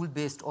a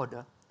rule-based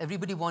order.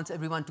 Everybody wants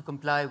everyone to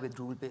comply with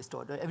rule-based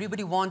order.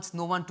 Everybody wants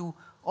no one to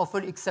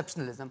offer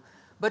exceptionalism.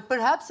 But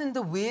perhaps in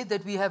the way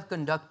that we have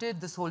conducted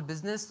this whole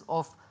business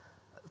of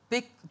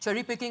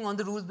cherry-picking on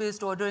the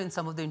rules-based order in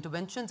some of the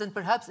interventions, and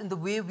perhaps in the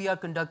way we are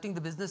conducting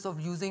the business of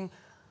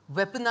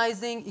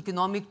weaponizing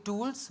economic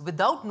tools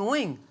without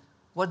knowing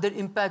what their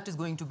impact is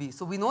going to be.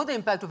 So we know the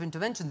impact of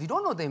interventions. We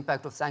don't know the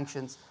impact of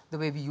sanctions, the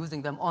way we're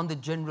using them on the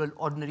general,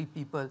 ordinary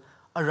people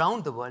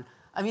around the world.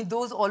 I mean,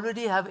 those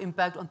already have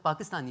impact on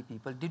Pakistani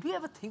people. Did we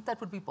ever think that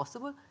would be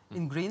possible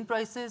in grain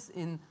prices?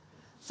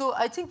 So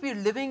I think we're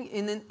living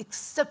in an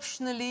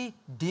exceptionally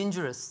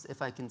dangerous,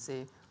 if I can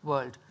say,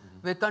 world,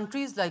 where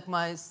countries like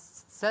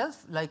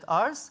myself, like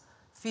ours,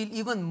 feel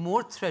even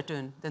more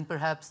threatened than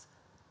perhaps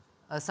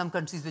some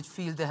countries which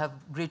feel they have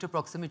greater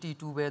proximity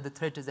to where the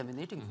threat is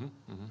emanating from.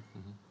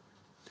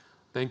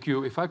 Thank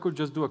you. If I could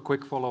just do a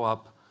quick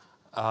follow-up.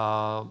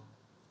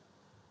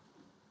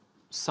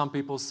 Some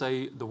people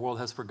say the world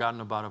has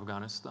forgotten about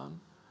Afghanistan.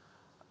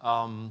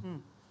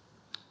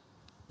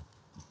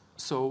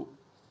 So,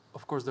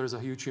 of course, there's a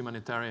huge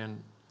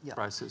humanitarian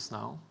crisis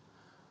now.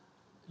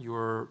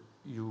 You're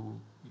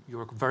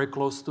very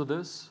close to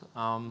this.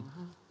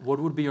 What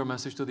would be your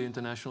message to the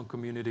international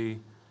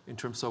community in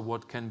terms of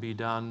what can be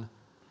done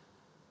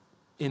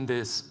in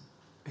this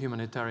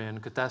humanitarian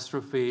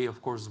catastrophe,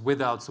 of course,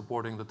 without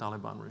supporting the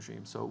Taliban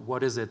regime? So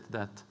what is it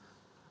that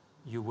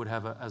you would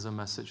have as a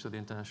message to the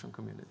international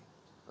community?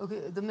 Okay,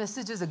 the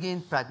message is,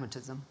 again,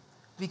 pragmatism.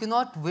 We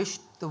cannot wish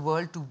the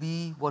world to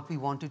be what we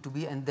want it to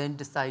be and then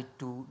decide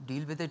to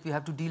deal with it. We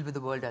have to deal with the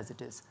world as it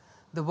is.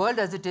 The world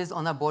as it is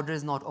on our border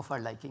is not of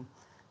our liking.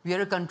 We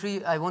are a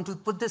country, I want to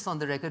put this on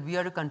the record, we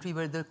are a country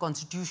where the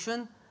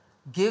constitution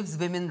gives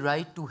women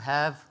right to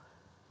have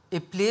a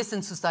place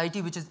in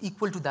society which is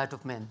equal to that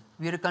of men.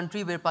 We are a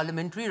country where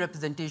parliamentary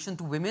representation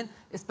to women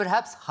is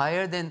perhaps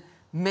higher than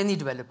many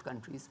developed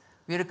countries.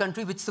 We are a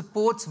country which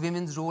supports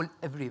women's role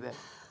everywhere.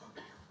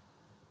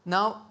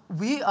 Now,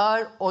 we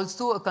are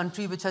also a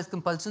country which has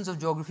compulsions of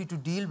geography to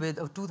deal with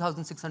a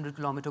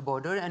 2,600-kilometer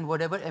border and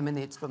whatever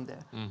emanates from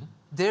there.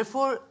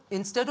 Therefore,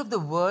 instead of the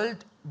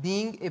world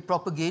being a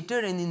propagator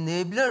and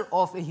enabler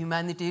of a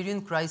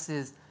humanitarian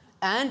crisis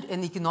and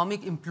an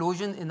economic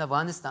implosion in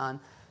Afghanistan,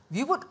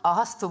 we would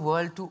ask the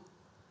world to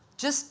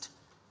just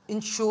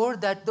ensure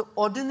that the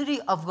ordinary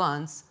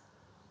Afghans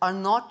are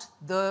not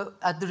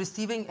at the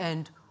receiving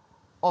end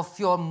of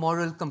your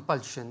moral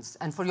compulsions,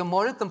 and for your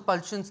moral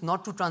compulsions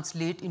not to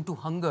translate into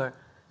hunger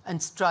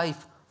and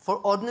strife for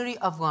ordinary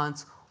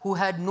Afghans who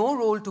had no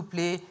role to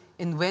play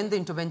in when the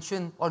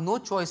intervention, or no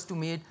choice to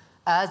make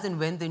as and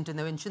when the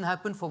intervention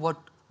happened, for what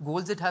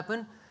goals it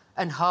happened,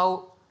 and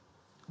how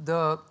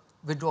the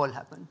withdrawal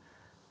happened.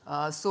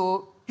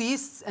 So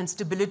peace and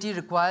stability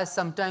requires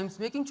sometimes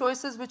making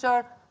choices which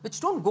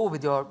don't go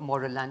with your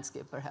moral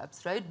landscape,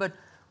 perhaps, right? But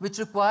which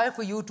require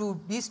for you to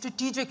be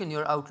strategic in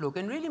your outlook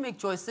and really make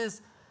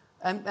choices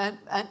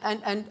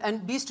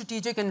and be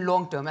strategic and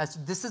long term, as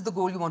this is the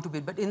goal you want to be.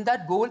 But in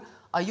that goal,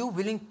 are you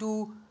willing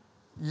to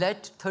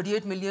let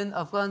 38 million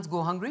Afghans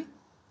go hungry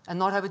and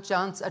not have a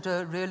chance at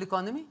a real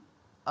economy?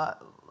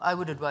 I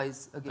would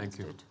advise against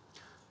it. Thank you.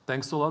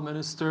 Thanks a lot,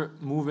 Minister.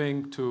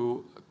 Moving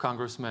to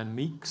Congressman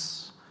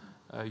Meeks.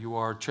 You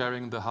are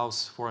chairing the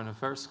House Foreign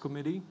Affairs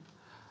Committee.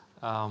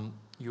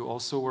 You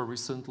also were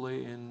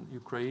recently in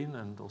Ukraine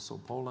and also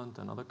Poland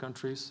and other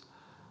countries.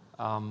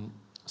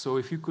 So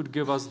if you could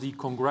give us the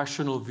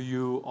congressional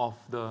view of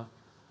the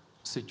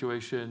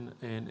situation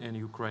in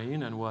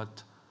Ukraine and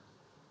what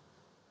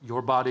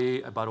your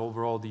body, but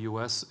overall the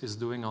US, is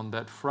doing on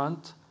that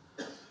front.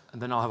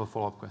 And then I'll have a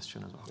follow-up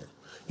question as well. Yeah.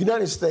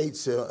 United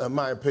States, in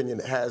my opinion,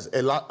 has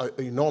an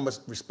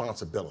enormous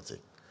responsibility.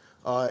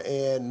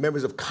 And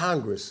members of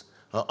Congress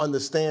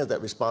understand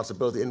that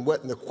responsibility. And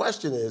the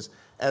question is,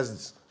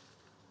 as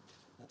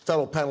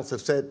fellow panelists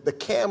have said, the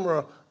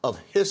camera of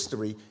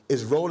history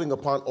is rolling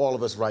upon all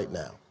of us right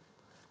now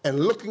and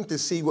looking to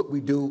see what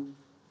we do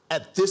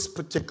at this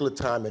particular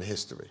time in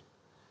history.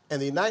 And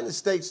the United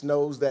States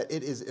knows that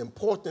it is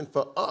important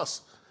for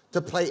us to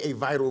play a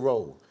vital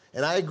role.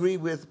 And I agree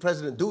with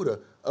President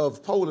Duda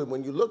of Poland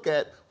when you look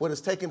at what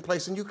has taken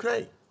place in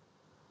Ukraine.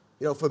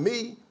 You know, for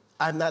me,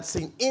 I've not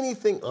seen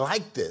anything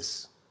like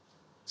this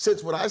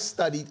since what I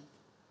studied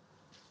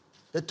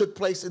that took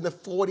place in the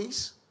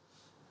 40s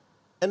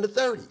and the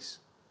 30s.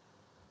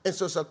 And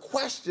so it's a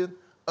question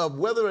of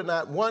whether or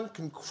not one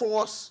can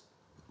cross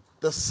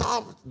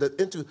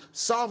into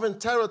sovereign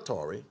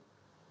territory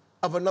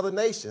of another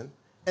nation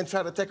and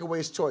try to take away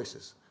its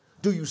choices.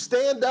 Do you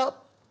stand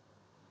up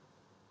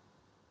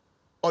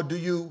or do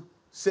you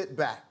sit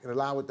back and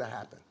allow it to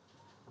happen?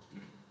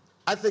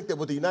 I think that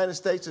what the United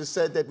States has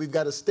said, that we've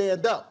got to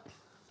stand up,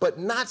 but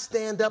not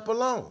stand up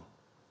alone.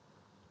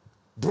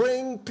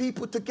 Bring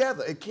people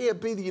together. It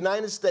can't be the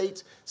United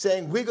States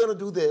saying we're going to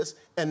do this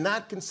and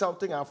not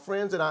consulting our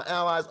friends and our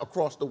allies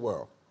across the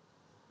world.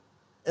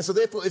 And so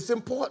therefore it's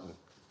important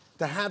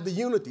to have the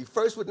unity,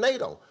 first with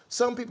NATO.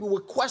 Some people were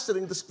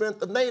questioning the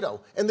strength of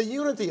NATO and the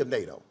unity of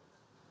NATO.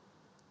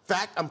 In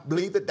fact, I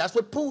believe that that's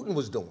what Putin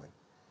was doing.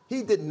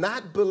 He did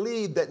not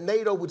believe that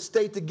NATO would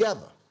stay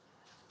together.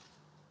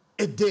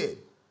 It did.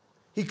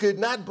 He could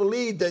not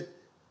believe that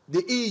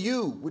the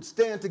EU would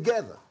stand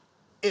together.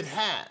 It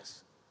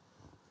has.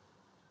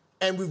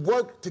 And we've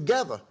worked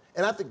together.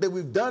 And I think that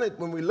we've done it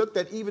when we looked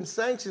at even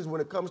sanctions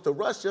when it comes to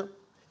Russia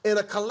in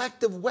a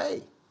collective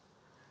way,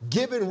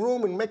 giving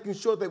room and making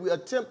sure that we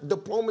attempt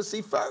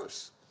diplomacy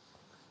first.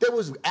 There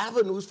was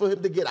avenues for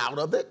him to get out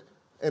of it,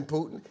 and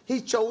Putin, he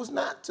chose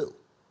not to.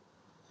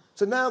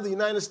 So now the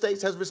United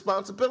States has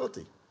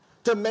responsibility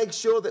to make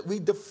sure that we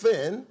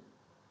defend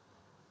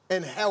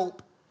and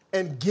help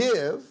and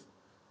give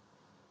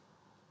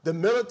the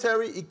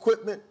military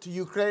equipment to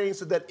Ukraine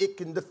so that it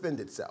can defend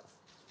itself,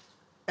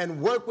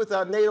 and work with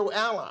our NATO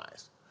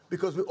allies,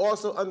 because we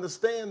also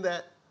understand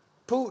that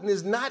Putin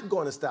is not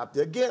going to stop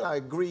there. Again, I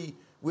agree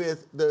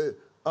with the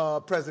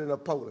president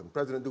of Poland,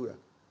 President Duda.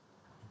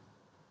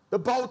 The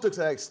Baltics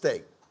are at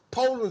stake.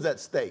 Poland's at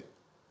stake.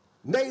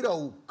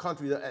 NATO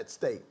countries are at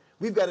stake.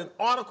 We've got an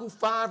Article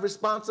 5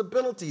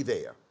 responsibility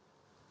there.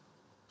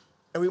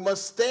 And we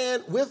must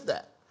stand with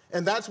that.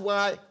 And that's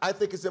why I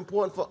think it's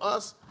important for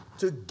us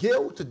to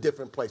go to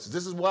different places.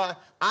 This is why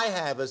I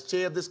have, as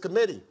chair of this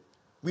committee,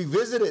 we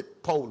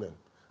visited Poland.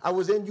 I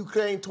was in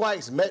Ukraine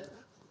twice, met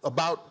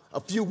about a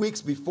few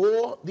weeks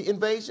before the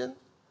invasion,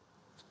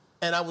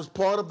 and I was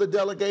part of the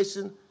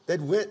delegation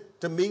that went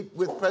to meet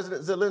with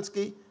President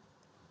Zelensky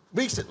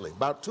recently,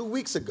 about 2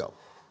 weeks ago.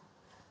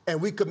 And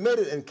we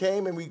committed and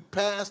came and we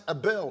passed a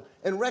bill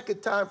in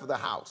record time for the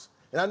House.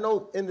 And I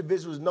know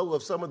individuals know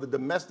of some of the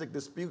domestic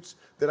disputes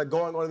that are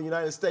going on in the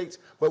United States,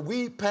 but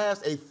we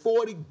passed a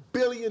 $40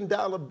 billion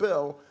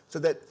bill so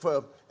that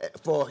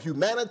for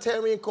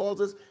humanitarian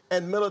causes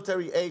and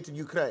military aid to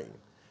Ukraine.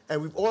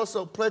 And we've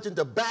also pledged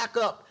to back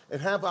up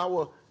and have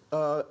our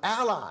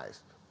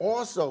allies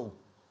also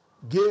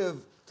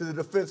give to the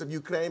defense of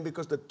Ukraine,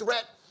 because the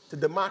threat to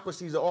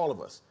democracies are all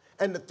of us.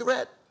 And the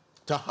threat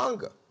to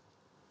hunger,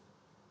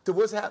 to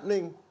what's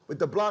happening with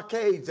the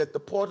blockades at the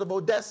port of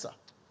Odessa,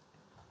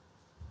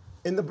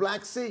 in the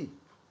Black Sea.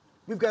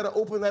 We've got to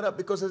open that up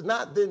because it's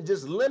not then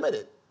just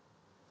limited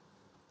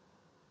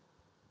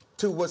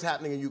to what's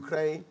happening in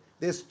Ukraine.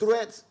 There's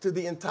threats to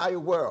the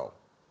entire world,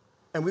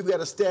 and we've got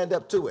to stand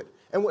up to it.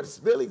 And what's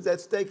really at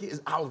stake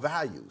is our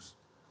values.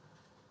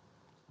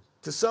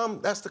 To some,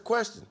 that's the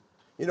question.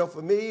 You know,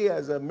 for me,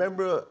 as a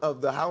member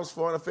of the House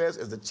Foreign Affairs,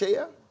 as the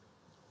chair,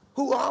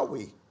 who are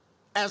we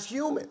as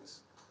humans?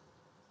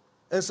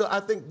 And so I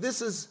think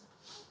this is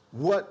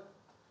what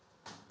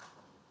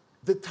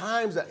the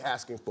times are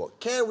asking for.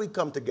 Can we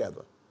come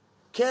together?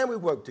 Can we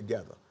work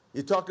together?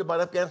 You talked about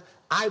Afghanistan.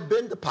 I've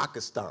been to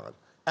Pakistan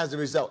as a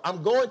result.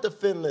 I'm going to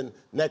Finland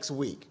next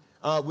week.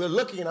 We're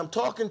looking, and I'm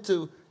talking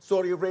to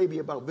Saudi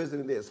Arabia about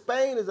visiting there.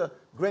 Spain is a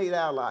great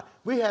ally.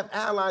 We have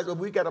allies, but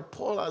we got to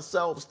pull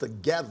ourselves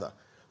together.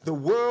 The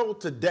world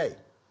today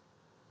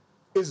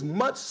is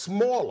much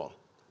smaller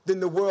than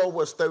the world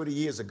was 30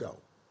 years ago.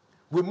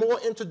 We're more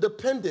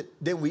interdependent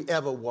than we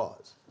ever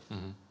was.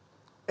 Mm-hmm.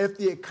 If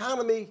the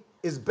economy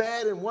is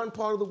bad in one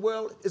part of the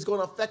world, it's going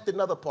to affect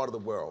another part of the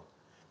world.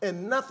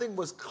 And nothing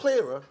was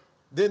clearer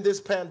than this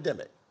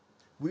pandemic.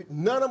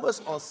 None of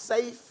us are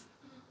safe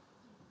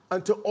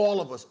until all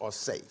of us are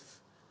safe.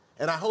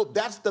 And I hope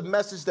that's the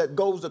message that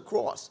goes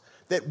across,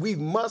 that we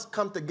must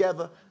come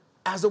together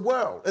as a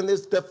world. And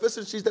there's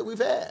deficiencies that we've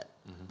had,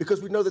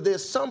 because we know that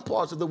there's some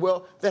parts of the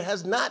world that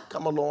has not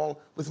come along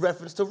with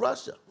reference to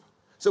Russia.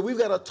 So we've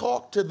got to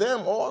talk to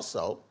them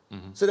also,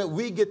 so that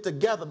we get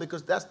together,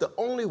 because that's the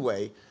only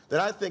way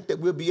that I think that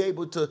we'll be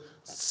able to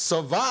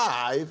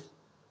survive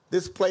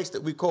this place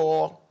that we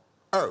call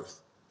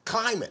Earth.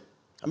 Climate.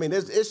 I mean,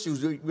 there's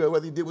issues,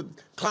 whether you deal with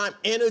climate,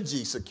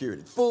 energy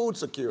security, food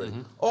security,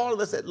 all of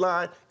this at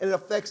line, and it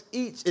affects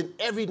each and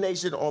every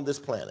nation on this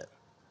planet.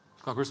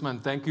 Congressman,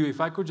 thank you.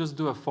 If I could just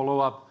do a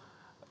follow-up,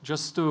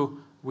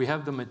 we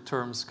have the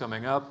midterms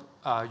coming up.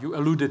 You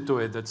alluded to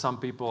it, that some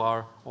people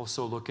are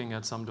also looking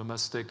at some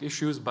domestic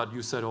issues, but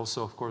you said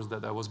also, of course,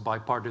 that there was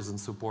bipartisan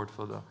support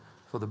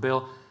for the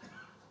bill.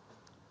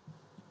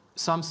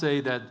 Some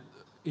say that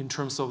in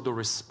terms of the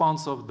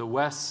response of the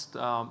West,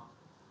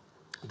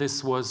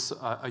 this was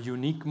a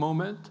unique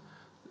moment.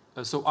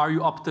 So are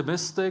you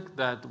optimistic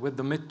that with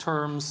the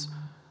midterms,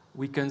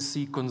 we can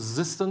see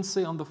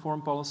consistency on the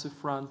foreign policy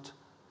front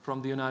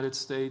from the United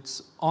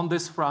States on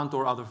this front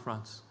or other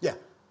fronts? Yeah,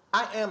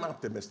 I am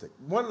optimistic.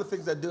 One of the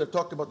things I do, I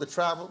talked about the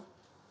travel.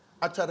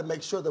 I try to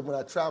make sure that when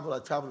I travel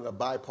in a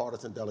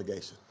bipartisan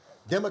delegation,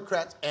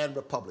 Democrats and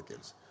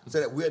Republicans, so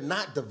that we're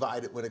not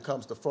divided when it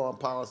comes to foreign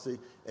policy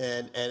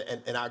and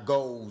our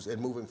goals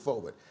and moving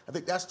forward. I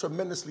think that's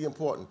tremendously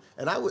important.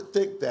 And I would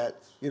think that,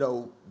 you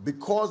know,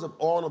 because of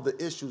all of the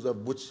issues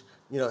of which,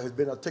 you know, has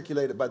been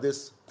articulated by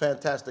this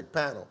fantastic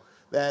panel,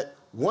 that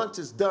once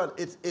it's done,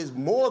 it is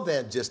more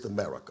than just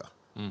America.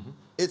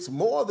 It's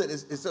more than,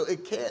 so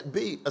it can't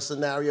be a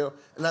scenario.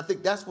 And I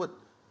think that's what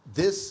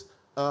this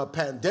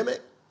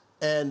pandemic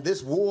and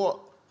this war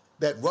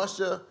that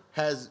Russia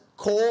has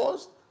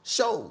caused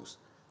shows,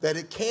 that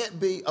it can't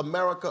be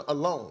America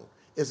alone.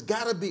 It's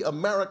got to be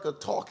America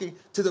talking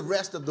to the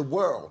rest of the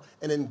world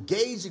and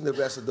engaging the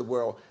rest of the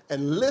world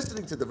and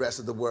listening to the rest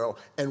of the world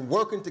and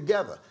working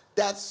together.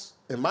 That's,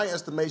 in my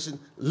estimation,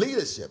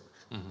 leadership.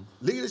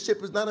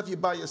 Leadership is not if you're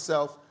by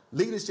yourself.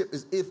 Leadership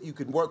is if you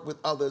can work with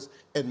others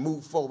and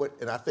move forward.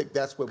 And I think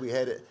that's where we're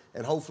headed.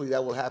 And hopefully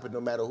that will happen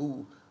no matter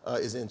who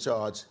is in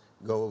charge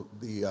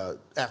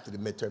after the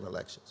midterm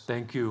elections.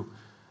 Thank you.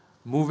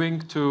 Moving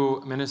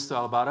to Minister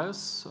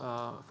Alvarez,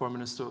 Foreign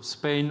Minister of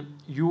Spain,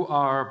 you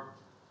are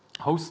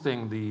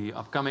hosting the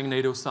upcoming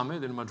NATO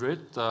summit in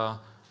Madrid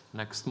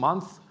next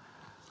month.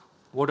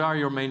 What are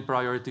your main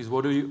priorities?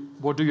 What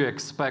do you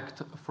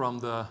expect from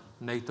the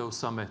NATO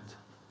summit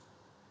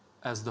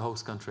as the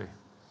host country?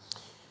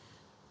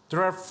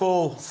 There are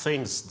 4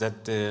 things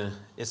that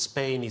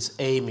Spain is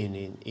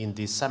aiming in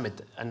this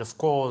summit. And of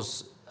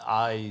course,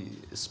 I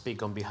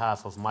speak on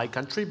behalf of my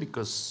country,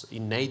 because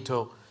in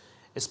NATO,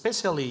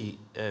 especially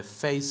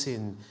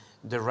facing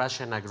the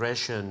Russian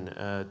aggression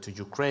to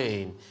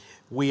Ukraine,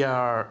 we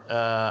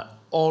are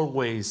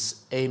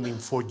always aiming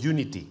for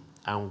unity.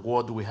 And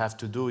what we have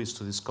to do is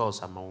to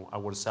discuss among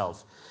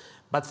ourselves.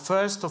 But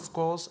first, of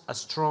course, a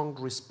strong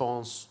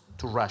response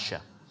to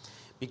Russia,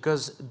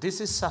 because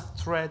this is a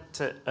threat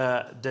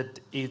that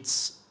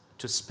it's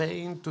to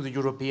Spain, to the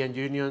European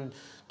Union,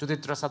 to the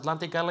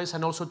transatlantic allies,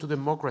 and also to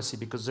democracy,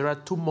 because there are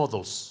 2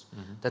 models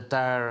that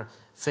are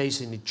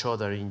facing each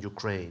other in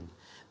Ukraine.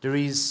 There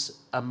is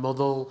a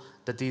model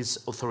that is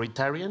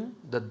authoritarian,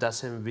 that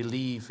doesn't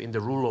believe in the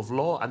rule of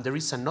law, and there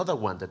is another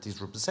one that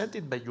is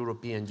represented by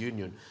European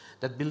Union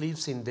that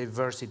believes in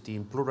diversity,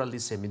 in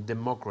pluralism, in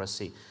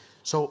democracy.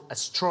 So a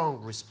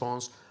strong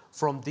response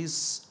from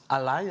this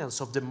alliance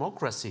of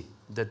democracy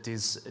that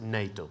is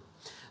NATO.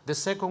 The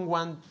second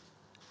one,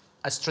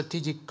 a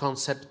strategic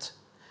concept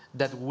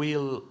that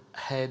will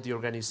head the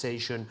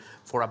organization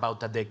for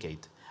about a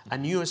decade. A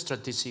new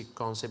strategic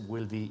concept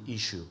will be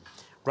issued.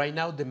 Right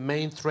now, the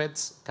main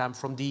threats come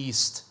from the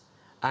East,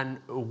 and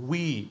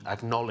we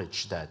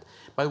acknowledge that.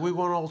 But we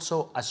want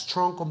also a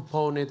strong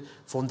component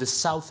from the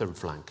southern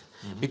flank,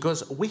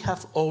 because we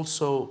have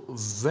also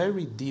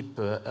very deep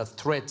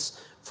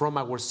threats from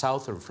our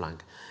southern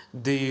flank.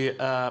 The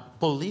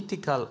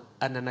political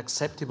and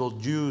unacceptable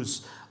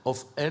use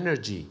of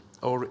energy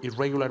or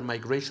irregular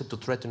migration to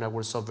threaten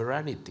our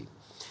sovereignty.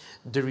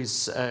 There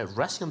is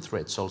Russian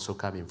threats also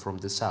coming from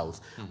the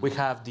south. We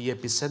have the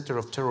epicenter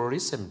of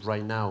terrorism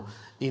right now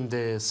in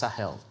the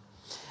Sahel.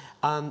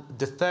 And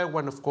the third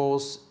one, of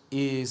course,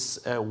 is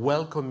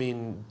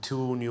welcoming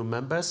two new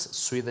members,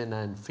 Sweden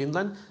and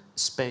Finland.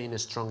 Spain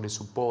strongly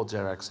supports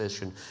their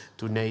accession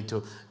to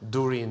NATO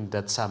during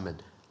that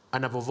summit.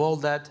 And above all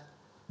that,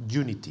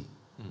 unity.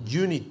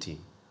 Unity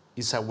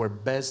is our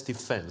best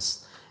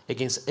defense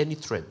against any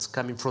threats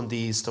coming from the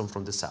east and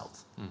from the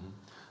south.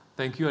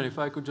 Thank you. And if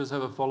I could just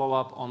have a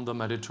follow-up on the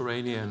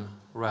Mediterranean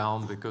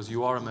realm, because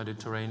you are a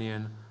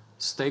Mediterranean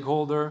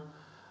stakeholder.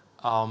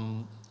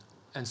 And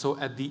so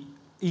at the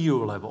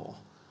EU level,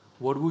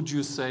 what would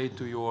you say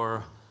to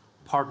your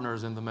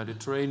partners in the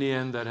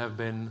Mediterranean that have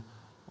been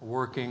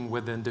working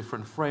within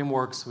different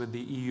frameworks with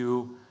the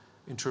EU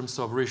in terms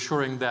of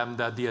reassuring them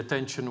that the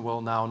attention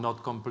will now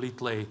not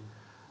completely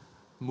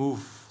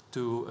move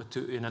to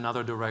in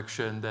another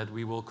direction, that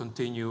we will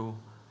continue,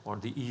 or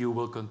the EU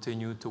will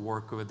continue to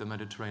work with the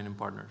Mediterranean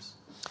partners?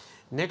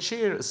 Next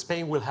year,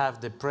 Spain will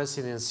have the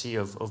presidency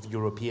of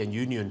European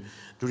Union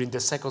during the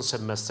second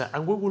semester,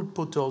 and we will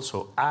put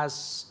also,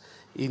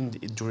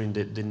 during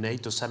the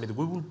NATO summit,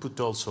 we will put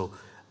also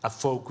a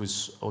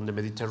focus on the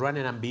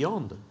Mediterranean and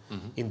beyond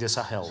in the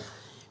Sahel.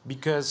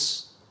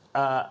 Because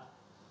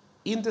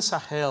in the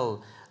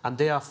Sahel, and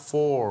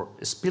therefore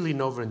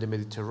spilling over in the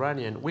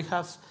Mediterranean, we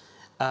have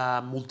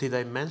a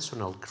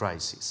multidimensional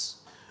crisis.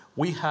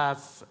 We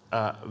have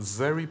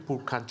very poor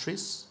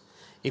countries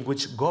in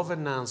which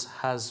governance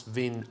has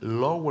been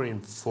lowering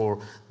for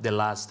the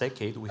last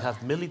decade. We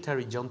have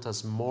military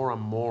juntas more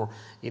and more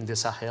in the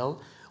Sahel.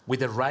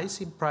 With the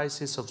rising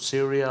prices of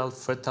cereal,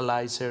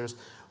 fertilizers,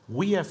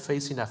 we are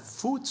facing a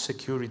food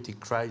security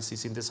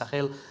crisis in the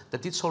Sahel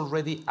that is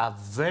already a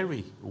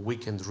very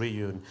weakened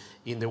region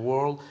in the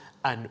world.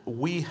 And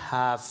we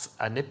have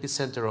an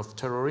epicenter of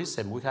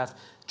terrorism. We have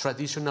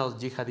traditional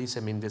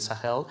jihadism in the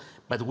Sahel,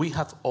 but we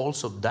have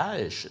also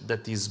Daesh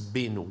that is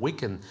being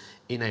weakened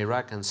in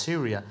Iraq and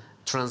Syria,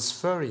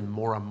 transferring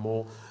more and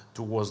more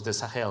towards the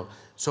Sahel.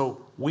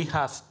 So we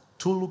have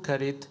to look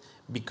at it,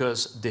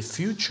 because the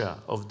future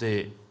of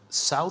the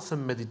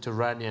Southern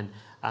Mediterranean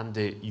and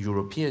the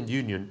European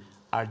Union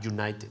are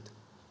united.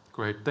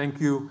 Great, thank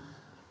you.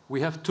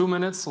 We have 2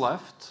 minutes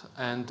left,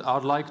 and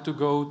I'd like to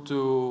go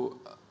to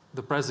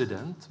the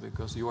president,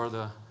 because you are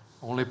the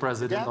only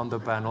president on the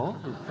panel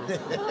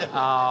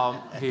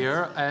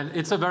here. And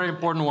it's a very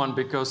important one,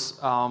 because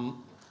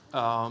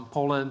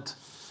Poland,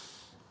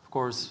 of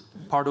course,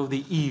 part of the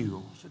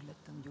EU.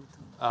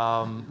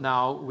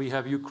 Now we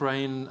have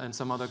Ukraine and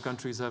some other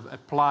countries have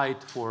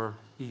applied for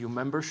EU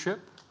membership,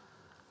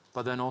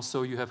 but then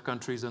also you have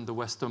countries in the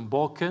Western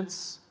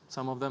Balkans.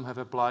 Some of them have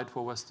applied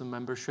for Western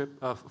membership,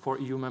 for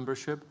EU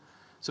membership.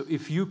 So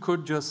if you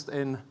could just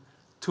in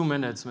 2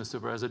 minutes, Mr.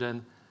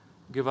 President,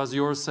 give us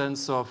your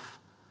sense of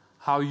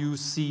how you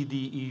see the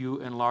EU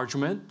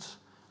enlargement,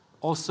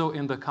 also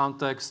in the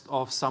context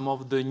of some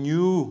of the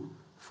new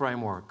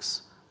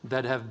frameworks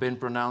that have been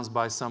pronounced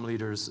by some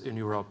leaders in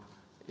Europe,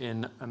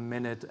 in 1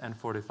 minute and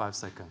 45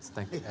 seconds.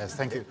 Thank you. Yes,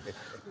 thank you.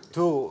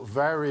 Two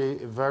very,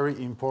 very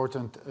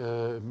important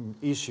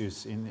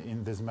issues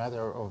in this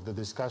matter of the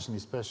discussion,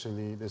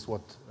 especially this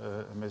what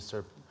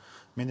Mr.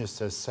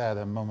 Minister said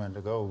a moment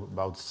ago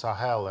about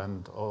Sahel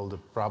and all the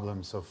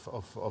problems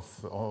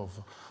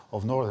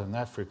of Northern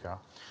Africa.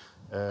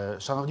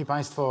 Szanowni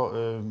Państwo,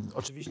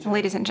 oczywiście...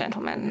 Ladies and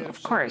gentlemen,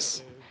 of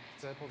course.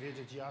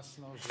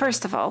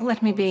 First of all,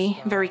 let me be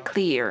very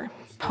clear.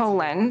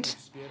 Poland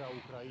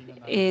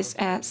is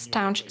a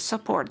staunch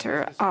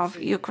supporter of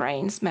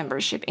Ukraine's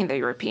membership in the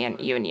European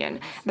Union.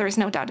 There is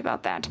no doubt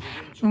about that.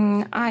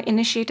 I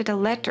initiated a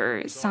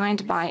letter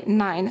signed by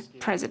 9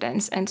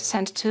 presidents and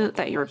sent to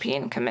the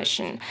European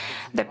Commission.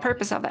 The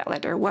purpose of that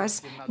letter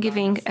was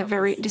giving a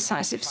very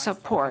decisive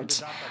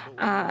support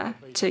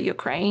to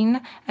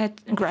Ukraine,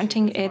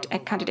 granting it a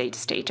candidate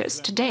status.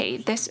 Today,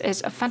 this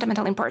is of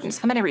fundamental importance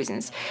for many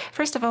reasons.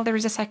 First of all, there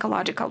is a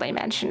psychological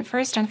dimension.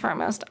 First and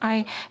foremost,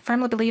 I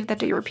firmly believe that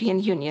the European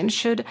Union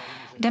should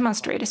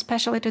demonstrate,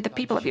 especially to the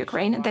people of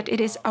Ukraine, that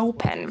it is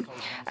open.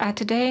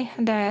 Today,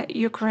 the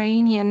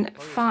Ukrainian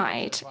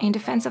fight in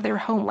defense of their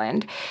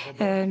homeland,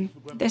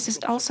 this is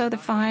also the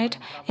fight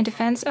in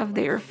defense of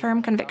their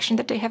firm conviction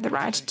that they have the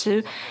right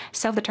to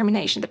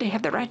self-determination, that they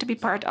have the right to be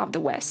part of the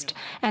West.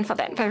 And for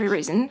that very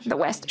reason, the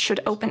West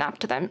should open up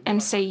to them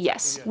and say,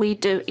 yes, we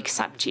do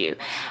accept you.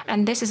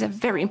 And this is a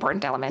very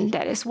important element.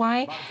 That is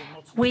why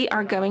we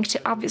are going to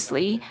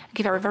obviously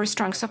give our very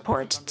strong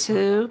support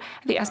to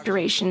the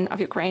aspiration of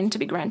Ukraine to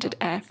be granted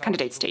a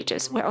candidate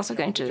status. We're also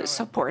going to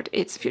support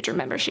its future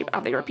membership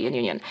of the European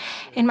Union.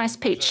 In my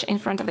speech in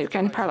front of the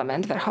Ukrainian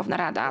Parliament, Verkhovna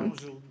Rada,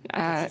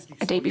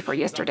 a day before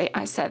yesterday,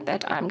 I said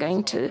that I'm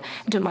going to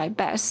do my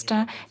best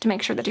to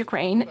make sure that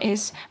Ukraine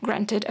is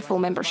granted a full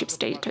membership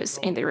status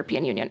in the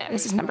European Union.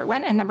 This is number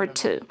one. And number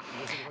two,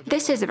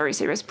 this is a very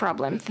serious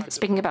problem,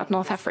 speaking about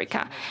North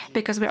Africa,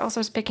 because we're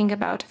also speaking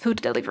about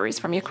food deliveries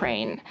from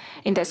Ukraine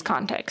in this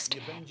context.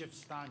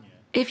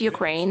 If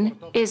Ukraine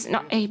is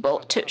not able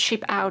to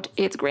ship out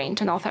its grain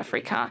to North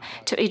Africa,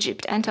 to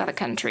Egypt and to other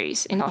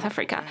countries in North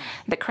Africa,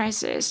 the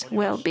crisis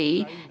will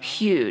be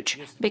huge,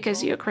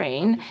 because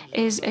Ukraine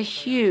is a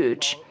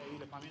huge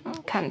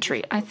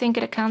country. I think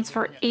it accounts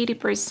for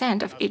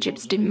 80% of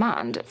Egypt's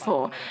demand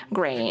for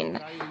grain.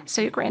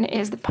 So Ukraine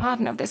is the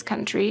partner of this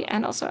country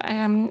and also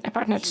a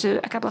partner to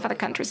a couple of other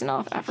countries in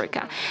North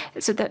Africa.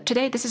 So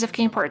today this is of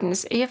key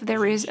importance. If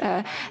there is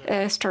a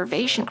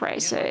starvation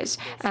crisis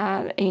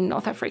in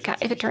North Africa,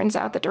 if it turns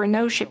out that there are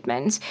no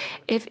shipments,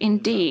 if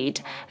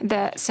indeed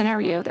the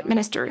scenario that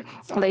Minister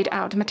laid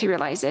out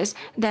materializes,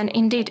 then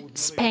indeed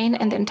Spain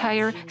and the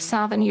entire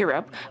Southern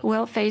Europe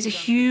will face a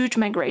huge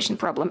migration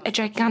problem, a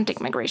gigantic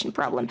migration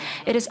problem.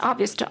 It is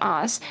obvious to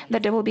us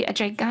that there will be a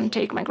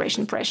gigantic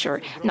migration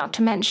pressure, not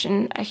to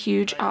mention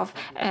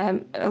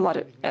a lot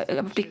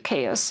of big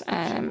chaos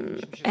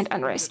and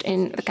unrest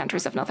in the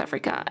countries of North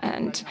Africa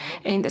and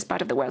in this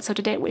part of the world. So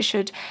today we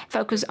should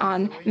focus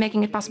on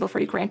making it possible for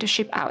Ukraine to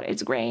ship out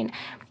its grain.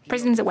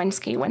 President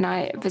Zelensky, when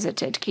I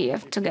visited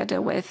Kiev together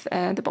with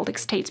the Baltic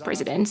States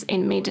presidents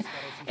in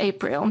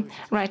mid-April,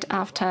 right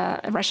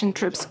after Russian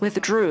troops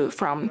withdrew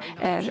from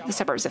the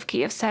suburbs of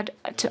Kiev, said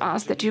to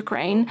us that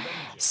Ukraine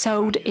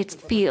sowed its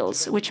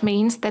fields, which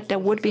means that there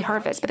would be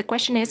harvest. But the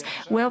question is,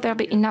 will there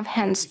be enough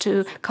hands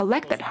to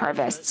collect that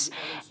harvests?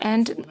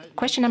 And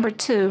question number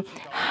two,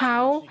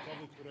 how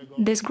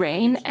this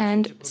grain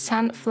and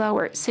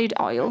sunflower seed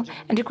oil,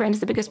 and Ukraine is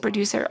the biggest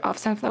producer of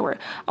sunflower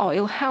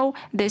oil, how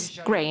this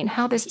grain,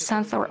 how this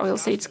sunflower oil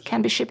seeds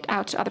can be shipped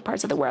out to other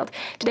parts of the world.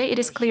 Today it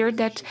is clear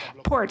that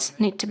ports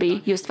need to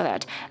be used for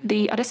that.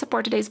 The Odessa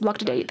port today is blocked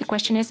today. The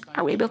question is,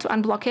 are we able to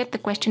unblock it? The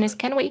question is,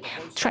 can we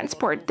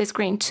transport this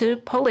grain to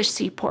Polish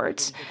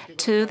seaports,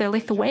 to the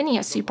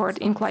Lithuania seaport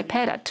in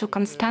Klaipėda, to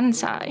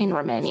Constanța in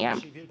Romania?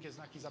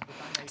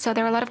 So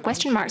there are a lot of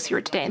question marks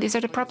here today, and these are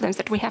the problems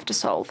that we have to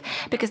solve,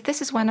 because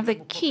this is one of the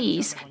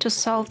keys to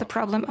solve the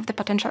problem of the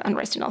potential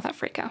unrest in North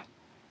Africa.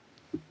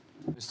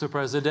 Mr.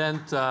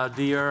 President,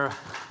 dear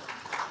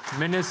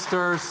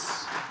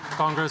ministers,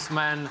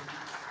 congressmen,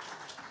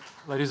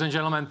 ladies and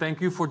gentlemen, thank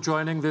you for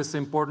joining this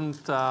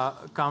important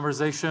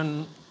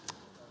conversation.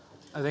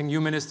 I think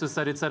you, Minister,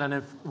 said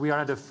we are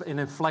at an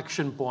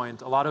inflection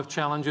point, a lot of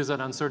challenges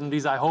and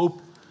uncertainties. I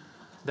hope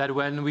that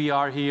when we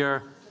are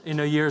here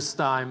in a year's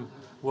time,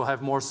 we'll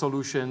have more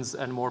solutions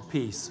and more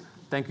peace.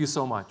 Thank you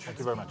so much. Thank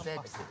you very much.